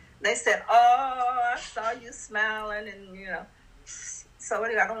cure. They said, "Oh, I saw you smiling," and So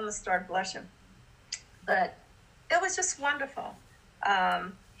anyway, I don't want to start blushing, but it was just wonderful.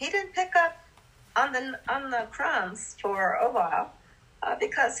 He didn't pick up on the crumbs for a while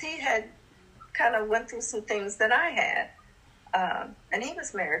because he had kind of went through some things that I had, and he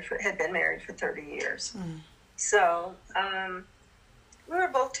was had been married for 30 years. So we were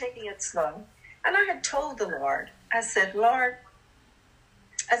both taking it slow, and I had told the Lord, I said, "Lord,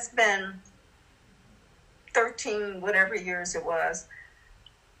 it's been 13 whatever years it was."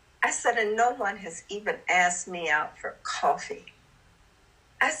 I said, "And no one has even asked me out for coffee."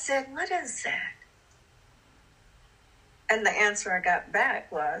 I said, "What is that?" And the answer I got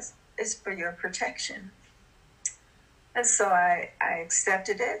back was, "It's for your protection." And so I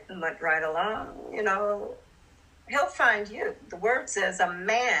accepted it and went right along. He'll find you. The word says a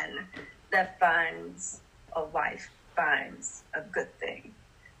man that finds a wife finds a good thing.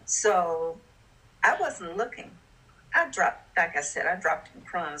 So I wasn't looking. Like I said, I dropped some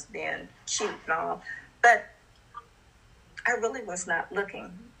crumbs being cute and all, but I really was not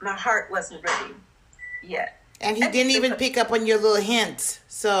looking. My heart wasn't ready yet. And he didn't even pick up on your little hints.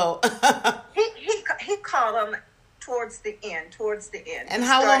 So he called them towards the end. And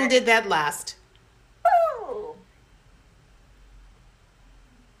how long did that last? Oh,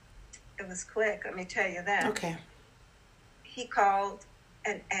 it was quick. Let me tell you that. Okay. He called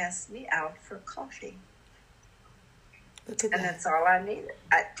and asked me out for coffee. Look at and that. That's all I needed.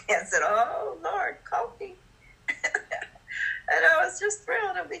 I said, "Oh, Lord, coffee." And I was just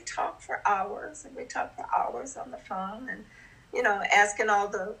thrilled. And we talked for hours. On the phone. And, asking all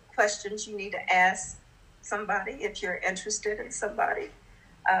the questions you need to ask somebody if you're interested in somebody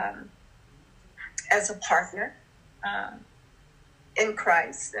as a partner in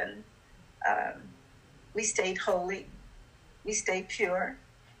Christ. And we stayed holy. We stayed pure.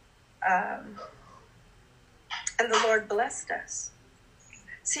 And the Lord blessed us.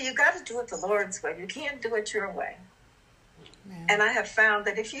 See, you got to do it the Lord's way. You can't do it your way. Man. And I have found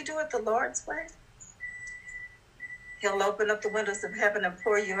that if you do it the Lord's way, He'll open up the windows of heaven and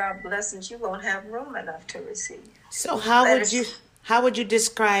pour you out blessings you won't have room enough to receive. So how would you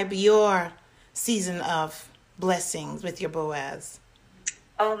describe your season of blessings with your Boaz?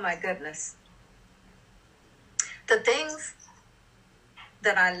 Oh my goodness. The things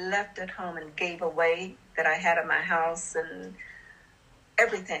that I left at home and gave away that I had in my house and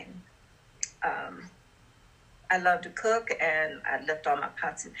everything. I love to cook, and I left all my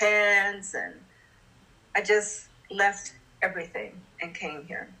pots and pans, and I just left everything and came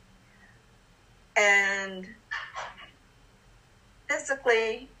here. And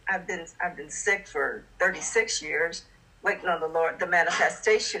physically, I've been sick for 36 years, waiting on the Lord, the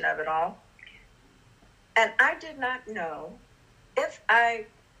manifestation of it all. And I did not know if I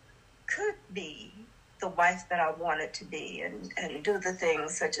could be the wife that I wanted to be and do the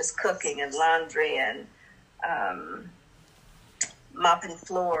things such as cooking and laundry and mopping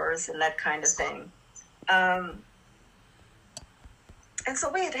floors and that kind of thing. And so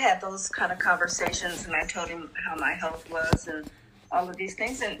we had those kind of conversations, and I told him how my health was and all of these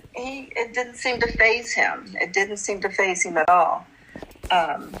things, and it didn't seem to faze him. It didn't seem to faze him at all.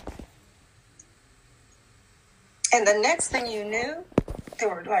 And the next thing you knew, there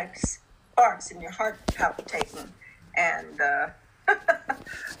were like sparks in your heart palpitating, and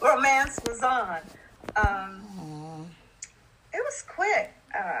romance was on. It was quick.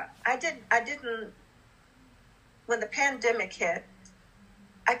 I didn't. When the pandemic hit,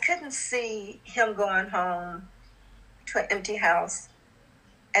 I couldn't see him going home to an empty house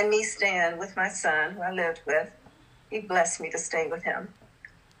and me staying with my son, who I lived with. He blessed me to stay with him.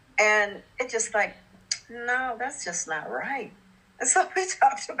 And it just like, no, that's just not right. And so we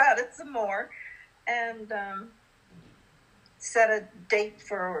talked about it some more and set a date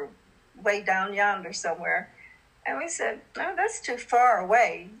for way down yonder somewhere. And we said, no, that's too far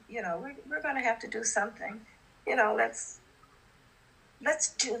away. We're going to have to do something. Let's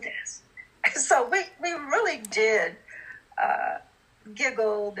do this. So we really did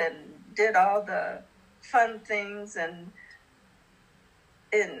giggled and did all the fun things and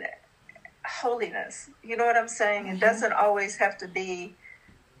in holiness. You know what I'm saying? Mm-hmm. It doesn't always have to be.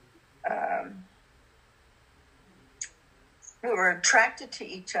 We were attracted to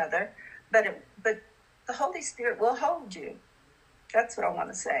each other, but the Holy Spirit will hold you. That's what I want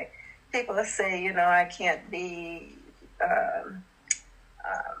to say. People say, I can't be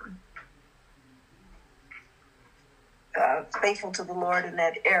faithful to the Lord in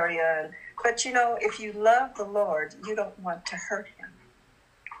that area. But, if you love the Lord, you don't want to hurt him.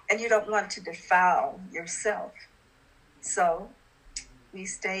 and you don't want to defile yourself. So we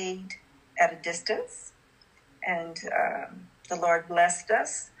stayed at a distance, and the Lord blessed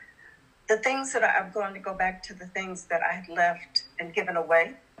us. The things that I'm going to go back to the things that I had left and given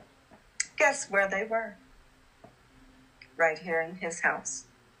away. Guess where they were? Right here in his house.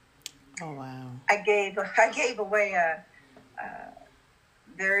 Oh, wow. I gave away a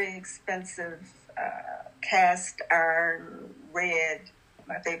very expensive cast iron red,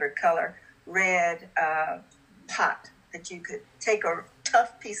 my favorite color, red pot that you could take a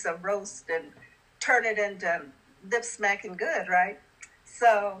tough piece of roast and turn it into lip smacking good, right?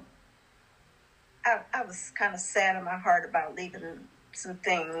 So I was kind of sad in my heart about leaving some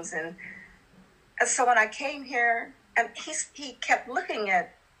things. And so when I came here, and he kept looking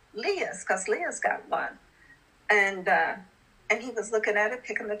at Leah's, because Leah's got one. And he was looking at it,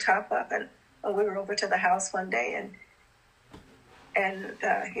 picking the top up. And we were over to the house one day, and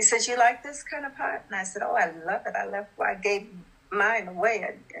he said, "You like this kind of pot?" And I said, "Oh, I love it. I gave mine away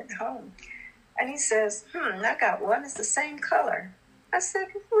at home." And he says, "I got one. It's the same color." I said,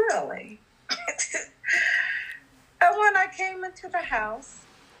 "Really?" And when I came into the house,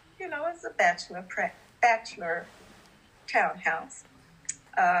 it was a bachelor townhouse.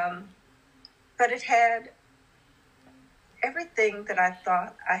 But it had everything that I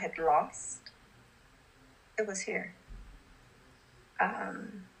thought I had lost. It was here.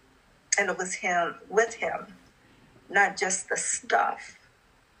 And it was with him, not just the stuff,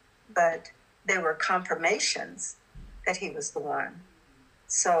 but there were confirmations that he was the one.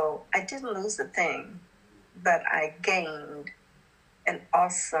 So I didn't lose a thing, but I gained an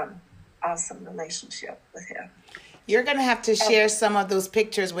awesome relationship with him. You're going to have to share some of those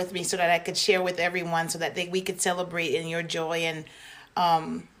pictures with me so that I could share with everyone so that we could celebrate in your joy and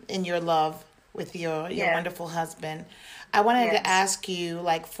in your love with your wonderful husband. I wanted to ask you,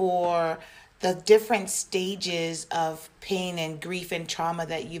 for the different stages of pain and grief and trauma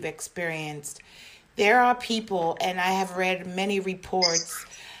that you've experienced, there are people, and I have read many reports,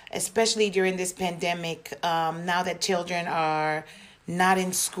 especially during this pandemic, now that children are not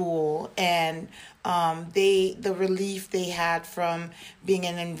in school, and the relief they had from being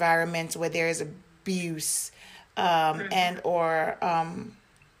in environments where there is abuse, and or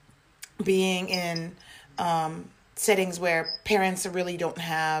being in settings where parents really don't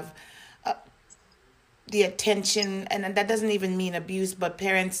have the attention, and that doesn't even mean abuse, but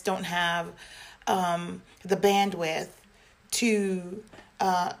parents don't have the bandwidth to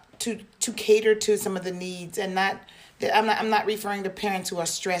cater to some of the needs. And I'm not referring to parents who are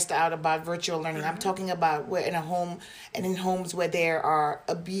stressed out about virtual learning. I'm talking about we're in a home and in homes where there are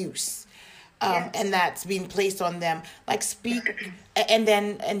abuse. And that's being placed on them, and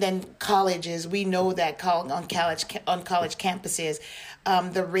then colleges. We know that on college campuses,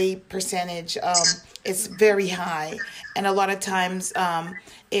 the rape percentage is very high, and a lot of times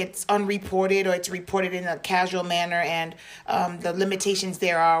it's unreported or it's reported in a casual manner, and the limitations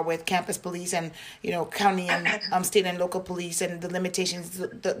there are with campus police and county and state and local police, and the limitations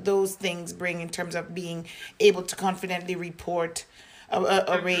those things bring in terms of being able to confidently report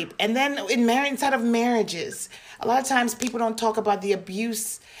a rape. And then inside of marriages, a lot of times people don't talk about the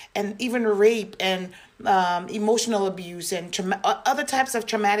abuse and even rape and emotional abuse and other types of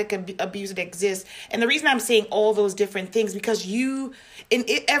traumatic abuse that exist. And the reason I'm saying all those different things, because you, in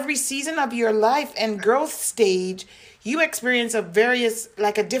every season of your life and growth stage, you experience a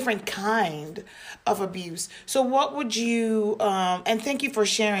different kind of abuse. So what would you, and thank you for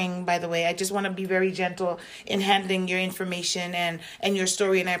sharing, by the way. I just want to be very gentle in handling your information and your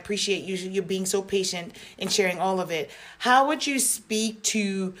story, and I appreciate you being so patient in sharing all of it. How would you speak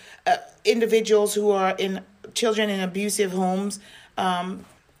to individuals who are children in abusive homes, and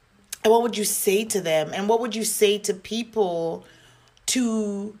what would you say to them, and what would you say to people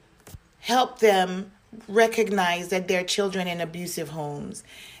to help them recognize that they're children in abusive homes,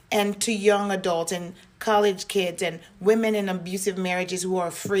 and to young adults and college kids and women in abusive marriages who are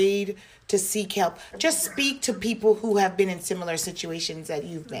afraid to seek help? Just speak to people who have been in similar situations that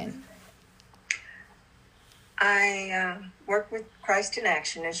you've been. I work with Christ in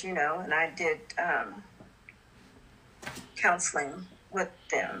Action, as you know, and I did counseling with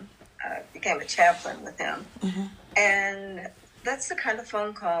them, became a chaplain with them. Mm-hmm. And that's the kind of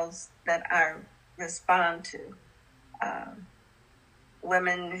phone calls that I respond to.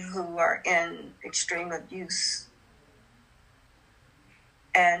 Women who are in extreme abuse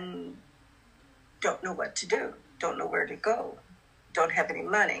and don't know what to do, don't know where to go, don't have any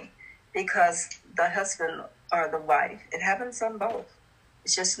money because the husband or the wife, it happens on both.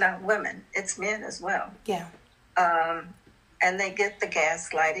 It's just not women, it's men as well. Yeah. and they get the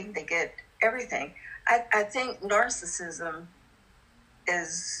gaslighting, they get everything. I think narcissism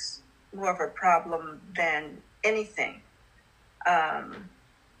is more of a problem than anything.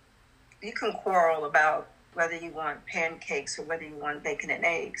 You can quarrel about whether you want pancakes or whether you want bacon and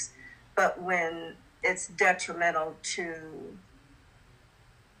eggs, but when it's detrimental to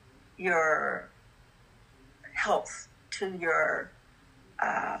your health, to your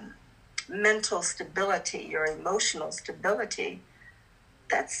mental stability, your emotional stability,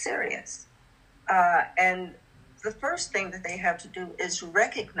 that's serious. And the first thing that they have to do is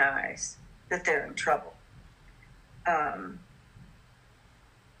recognize that they're in trouble. And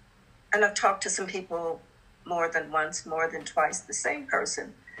I've talked to some people more than once, more than twice, the same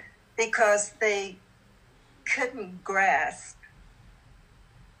person, because they couldn't grasp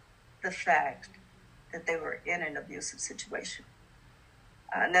the fact that they were in an abusive situation.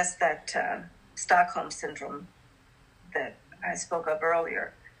 And that's that Stockholm syndrome that I spoke of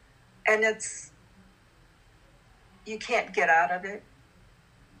earlier. And you can't get out of it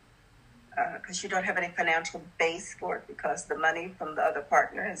because you don't have any financial base for it because the money from the other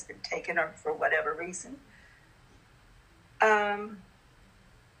partner has been taken or for whatever reason.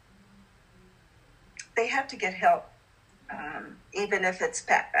 They have to get help, even if it's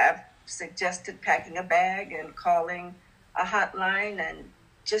I've suggested packing a bag and calling a hotline and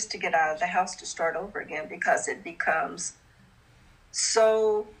just to get out of the house to start over again, because it becomes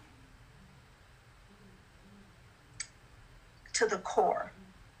so to the core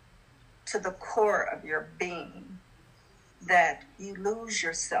of your being that you lose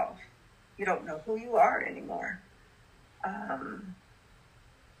yourself. You don't know who you are anymore. And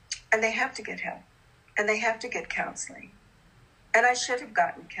they have to get help. And they have to get counseling. And I should have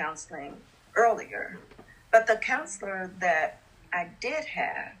gotten counseling earlier. But the counselor that I did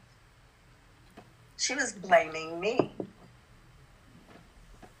have, she was blaming me.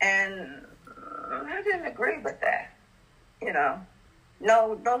 And I didn't agree with that. You know,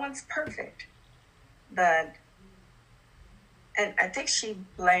 no one's perfect. But, and I think she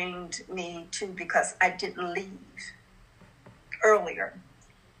blamed me too because I didn't leave earlier.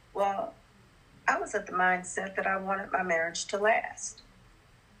 Well, I was at the mindset that I wanted my marriage to last.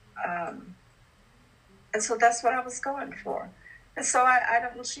 And so that's what I was going for. And so I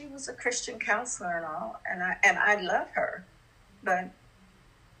don't, she was a Christian counselor and all, and I love her, but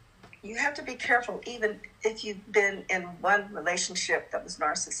you have to be careful, even if you've been in one relationship that was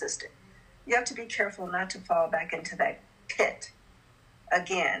narcissistic. You have to be careful not to fall back into that pit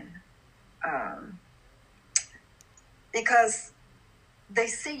again, because they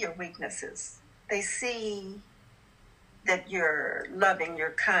see your weaknesses. They see that you're loving,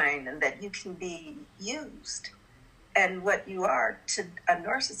 you're kind, and that you can be used. And what you are to a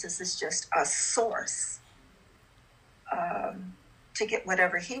narcissist is just a source to get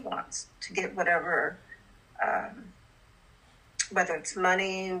whatever he wants, to get whatever, whether it's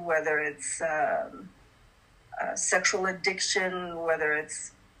money, whether it's sexual addiction, whether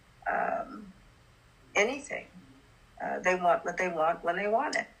it's anything. They want what they want when they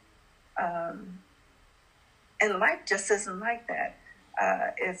want it. And life just isn't like that.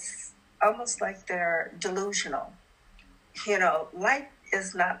 It's almost like they're delusional. You know, life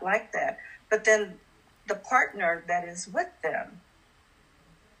is not like that. But then the partner that is with them,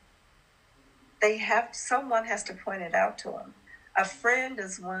 someone has to point it out to them. A friend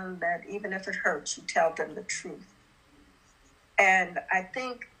is one that, even if it hurts, you tell them the truth. And I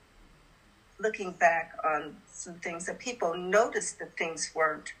think, looking back on some things, that people noticed that things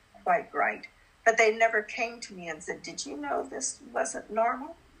weren't quite right, but they never came to me and said, "Did you know this wasn't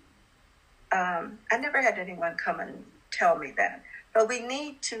normal?" I never had anyone come and tell me that. But we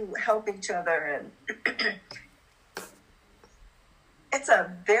need to help each other, and it's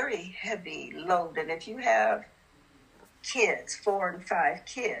a very heavy load. And if you have kids, 4 and 5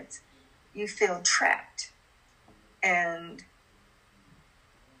 kids, you feel trapped and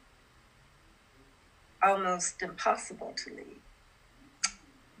almost impossible to leave.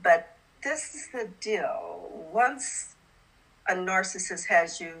 But this is the deal. Once a narcissist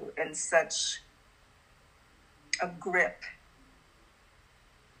has you in such a grip,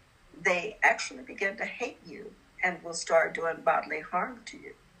 they actually begin to hate you and will start doing bodily harm to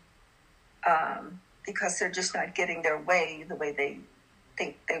you, because they're just not getting their way the way they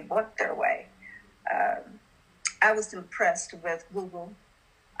think they want their way. I was impressed with Google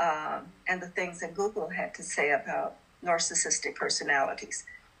and the things that Google had to say about narcissistic personalities.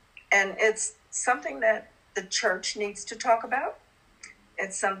 And it's something that the church needs to talk about.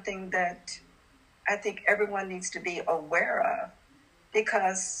 It's something that I think everyone needs to be aware of,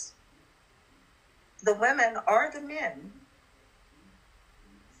 because the women or the men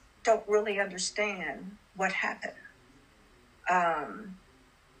don't really understand what happened.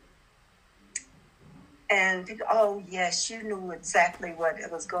 And think, oh yes, you knew exactly what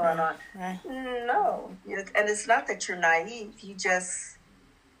was going on. Right. No, and it's not that you're naive.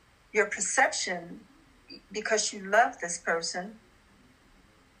 Your perception, because you love this person,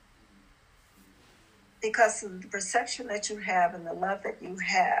 because of the perception that you have and the love that you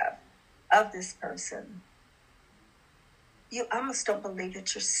have of this person, you almost don't believe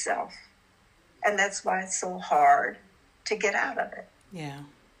it yourself. And that's why it's so hard to get out of it. Yeah.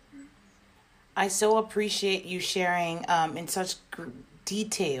 I so appreciate you sharing in such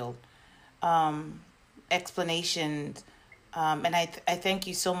detailed explanations. And I thank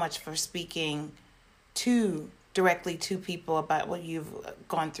you so much for speaking directly to people about what you've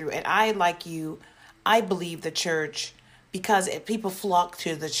gone through. And I, like you, I believe the church, because people flock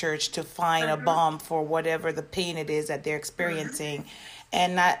to the church to find a balm for whatever the pain it is that they're experiencing.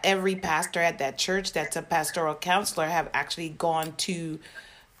 And not every pastor at that church that's a pastoral counselor have actually gone to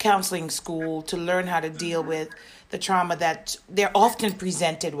counseling school to learn how to deal with the trauma that they're often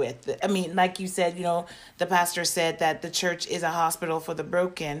presented with. I mean, like you said, the pastor said that the church is a hospital for the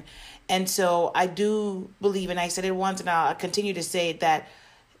broken. And so I do believe, and I said it once and I'll continue to say it, that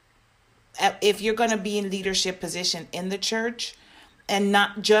if you're going to be in leadership position in the church, and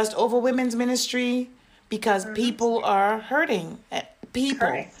not just over women's ministry, because people are hurting,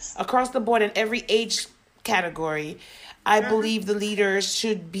 people across the board in every age category, I believe the leaders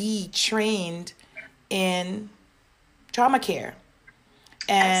should be trained in trauma care.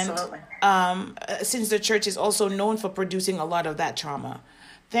 And since the church is also known for producing a lot of that trauma.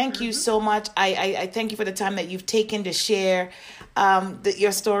 Thank you so much. I thank you for the time that you've taken to share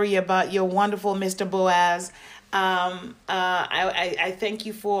your story about your wonderful Mr. Boaz. I thank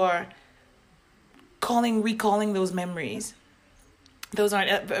you for recalling those memories. Those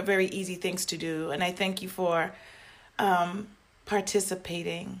aren't very easy things to do. And I thank you for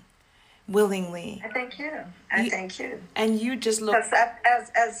participating willingly. I thank you. Thank you. And you just look...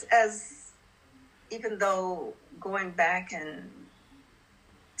 As even though going back and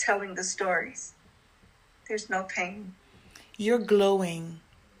telling the stories, there's no pain. You're glowing.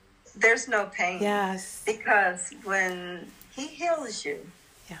 There's no pain. Yes. Because when he heals you,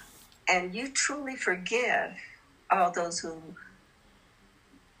 yeah, and you truly forgive all those who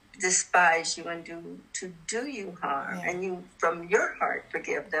despise you and do you harm, yeah, and you from your heart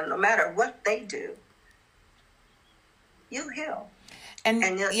forgive them, no matter what they do, you heal.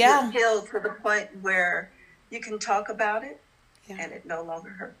 And you'll heal to the point where you can talk about it, yeah, and it no longer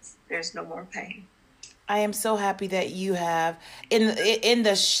hurts. There's no more pain. I am so happy that you have in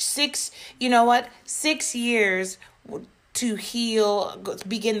the 6 years to heal,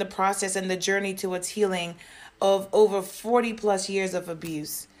 begin the process and the journey towards healing of over 40 plus years of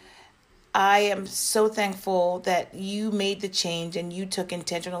abuse. I am so thankful that you made the change and you took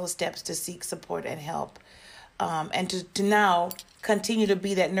intentional steps to seek support and help, and to now continue to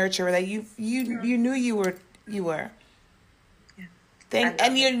be that nurturer that you knew you were.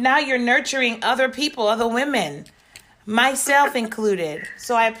 Yeah. You're nurturing other people, other women, myself included.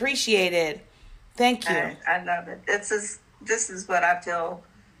 So I appreciate it. Thank you. I love it. This is what I feel.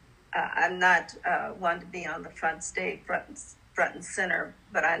 I'm not one to be on the front stage, front and center,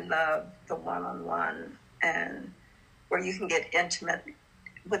 but I love the one-on-one, and where you can get intimate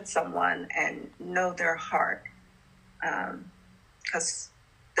with someone and know their heart, because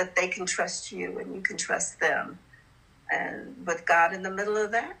that they can trust you and you can trust them. And with God in the middle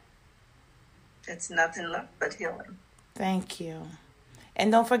of that, it's nothing left but healing. Thank you. And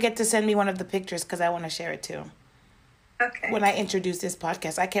don't forget to send me one of the pictures, because I want to share it too. Okay. When I introduce this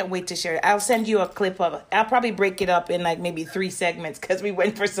podcast, I can't wait to share it. I'll send you a clip of it. I'll probably break it up in like maybe 3 segments because we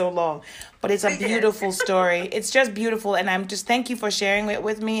went for so long. But it's a beautiful story. It's just beautiful. And I'm just, thank you for sharing it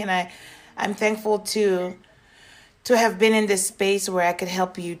with me. And I'm thankful to have been in this space where I could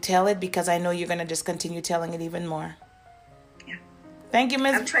help you tell it, because I know you're going to just continue telling it even more. Yeah. Thank you,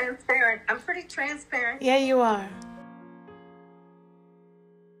 Ms. I'm transparent. I'm pretty transparent. Yeah, you are.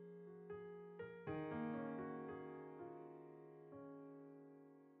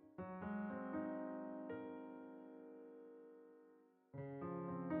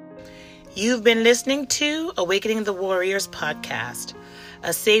 You've been listening to Awakening the Warriors podcast,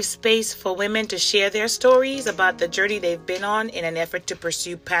 a safe space for women to share their stories about the journey they've been on in an effort to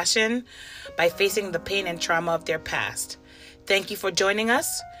pursue passion by facing the pain and trauma of their past. Thank you for joining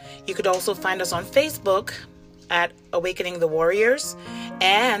us. You could also find us on Facebook at Awakening the Warriors,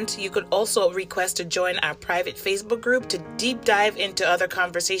 and you could also request to join our private Facebook group to deep dive into other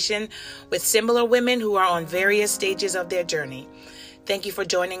conversation with similar women who are on various stages of their journey. Thank you for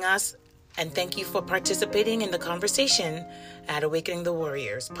joining us, and thank you for participating in the conversation at Awakening the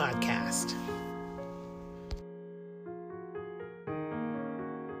Warriors podcast.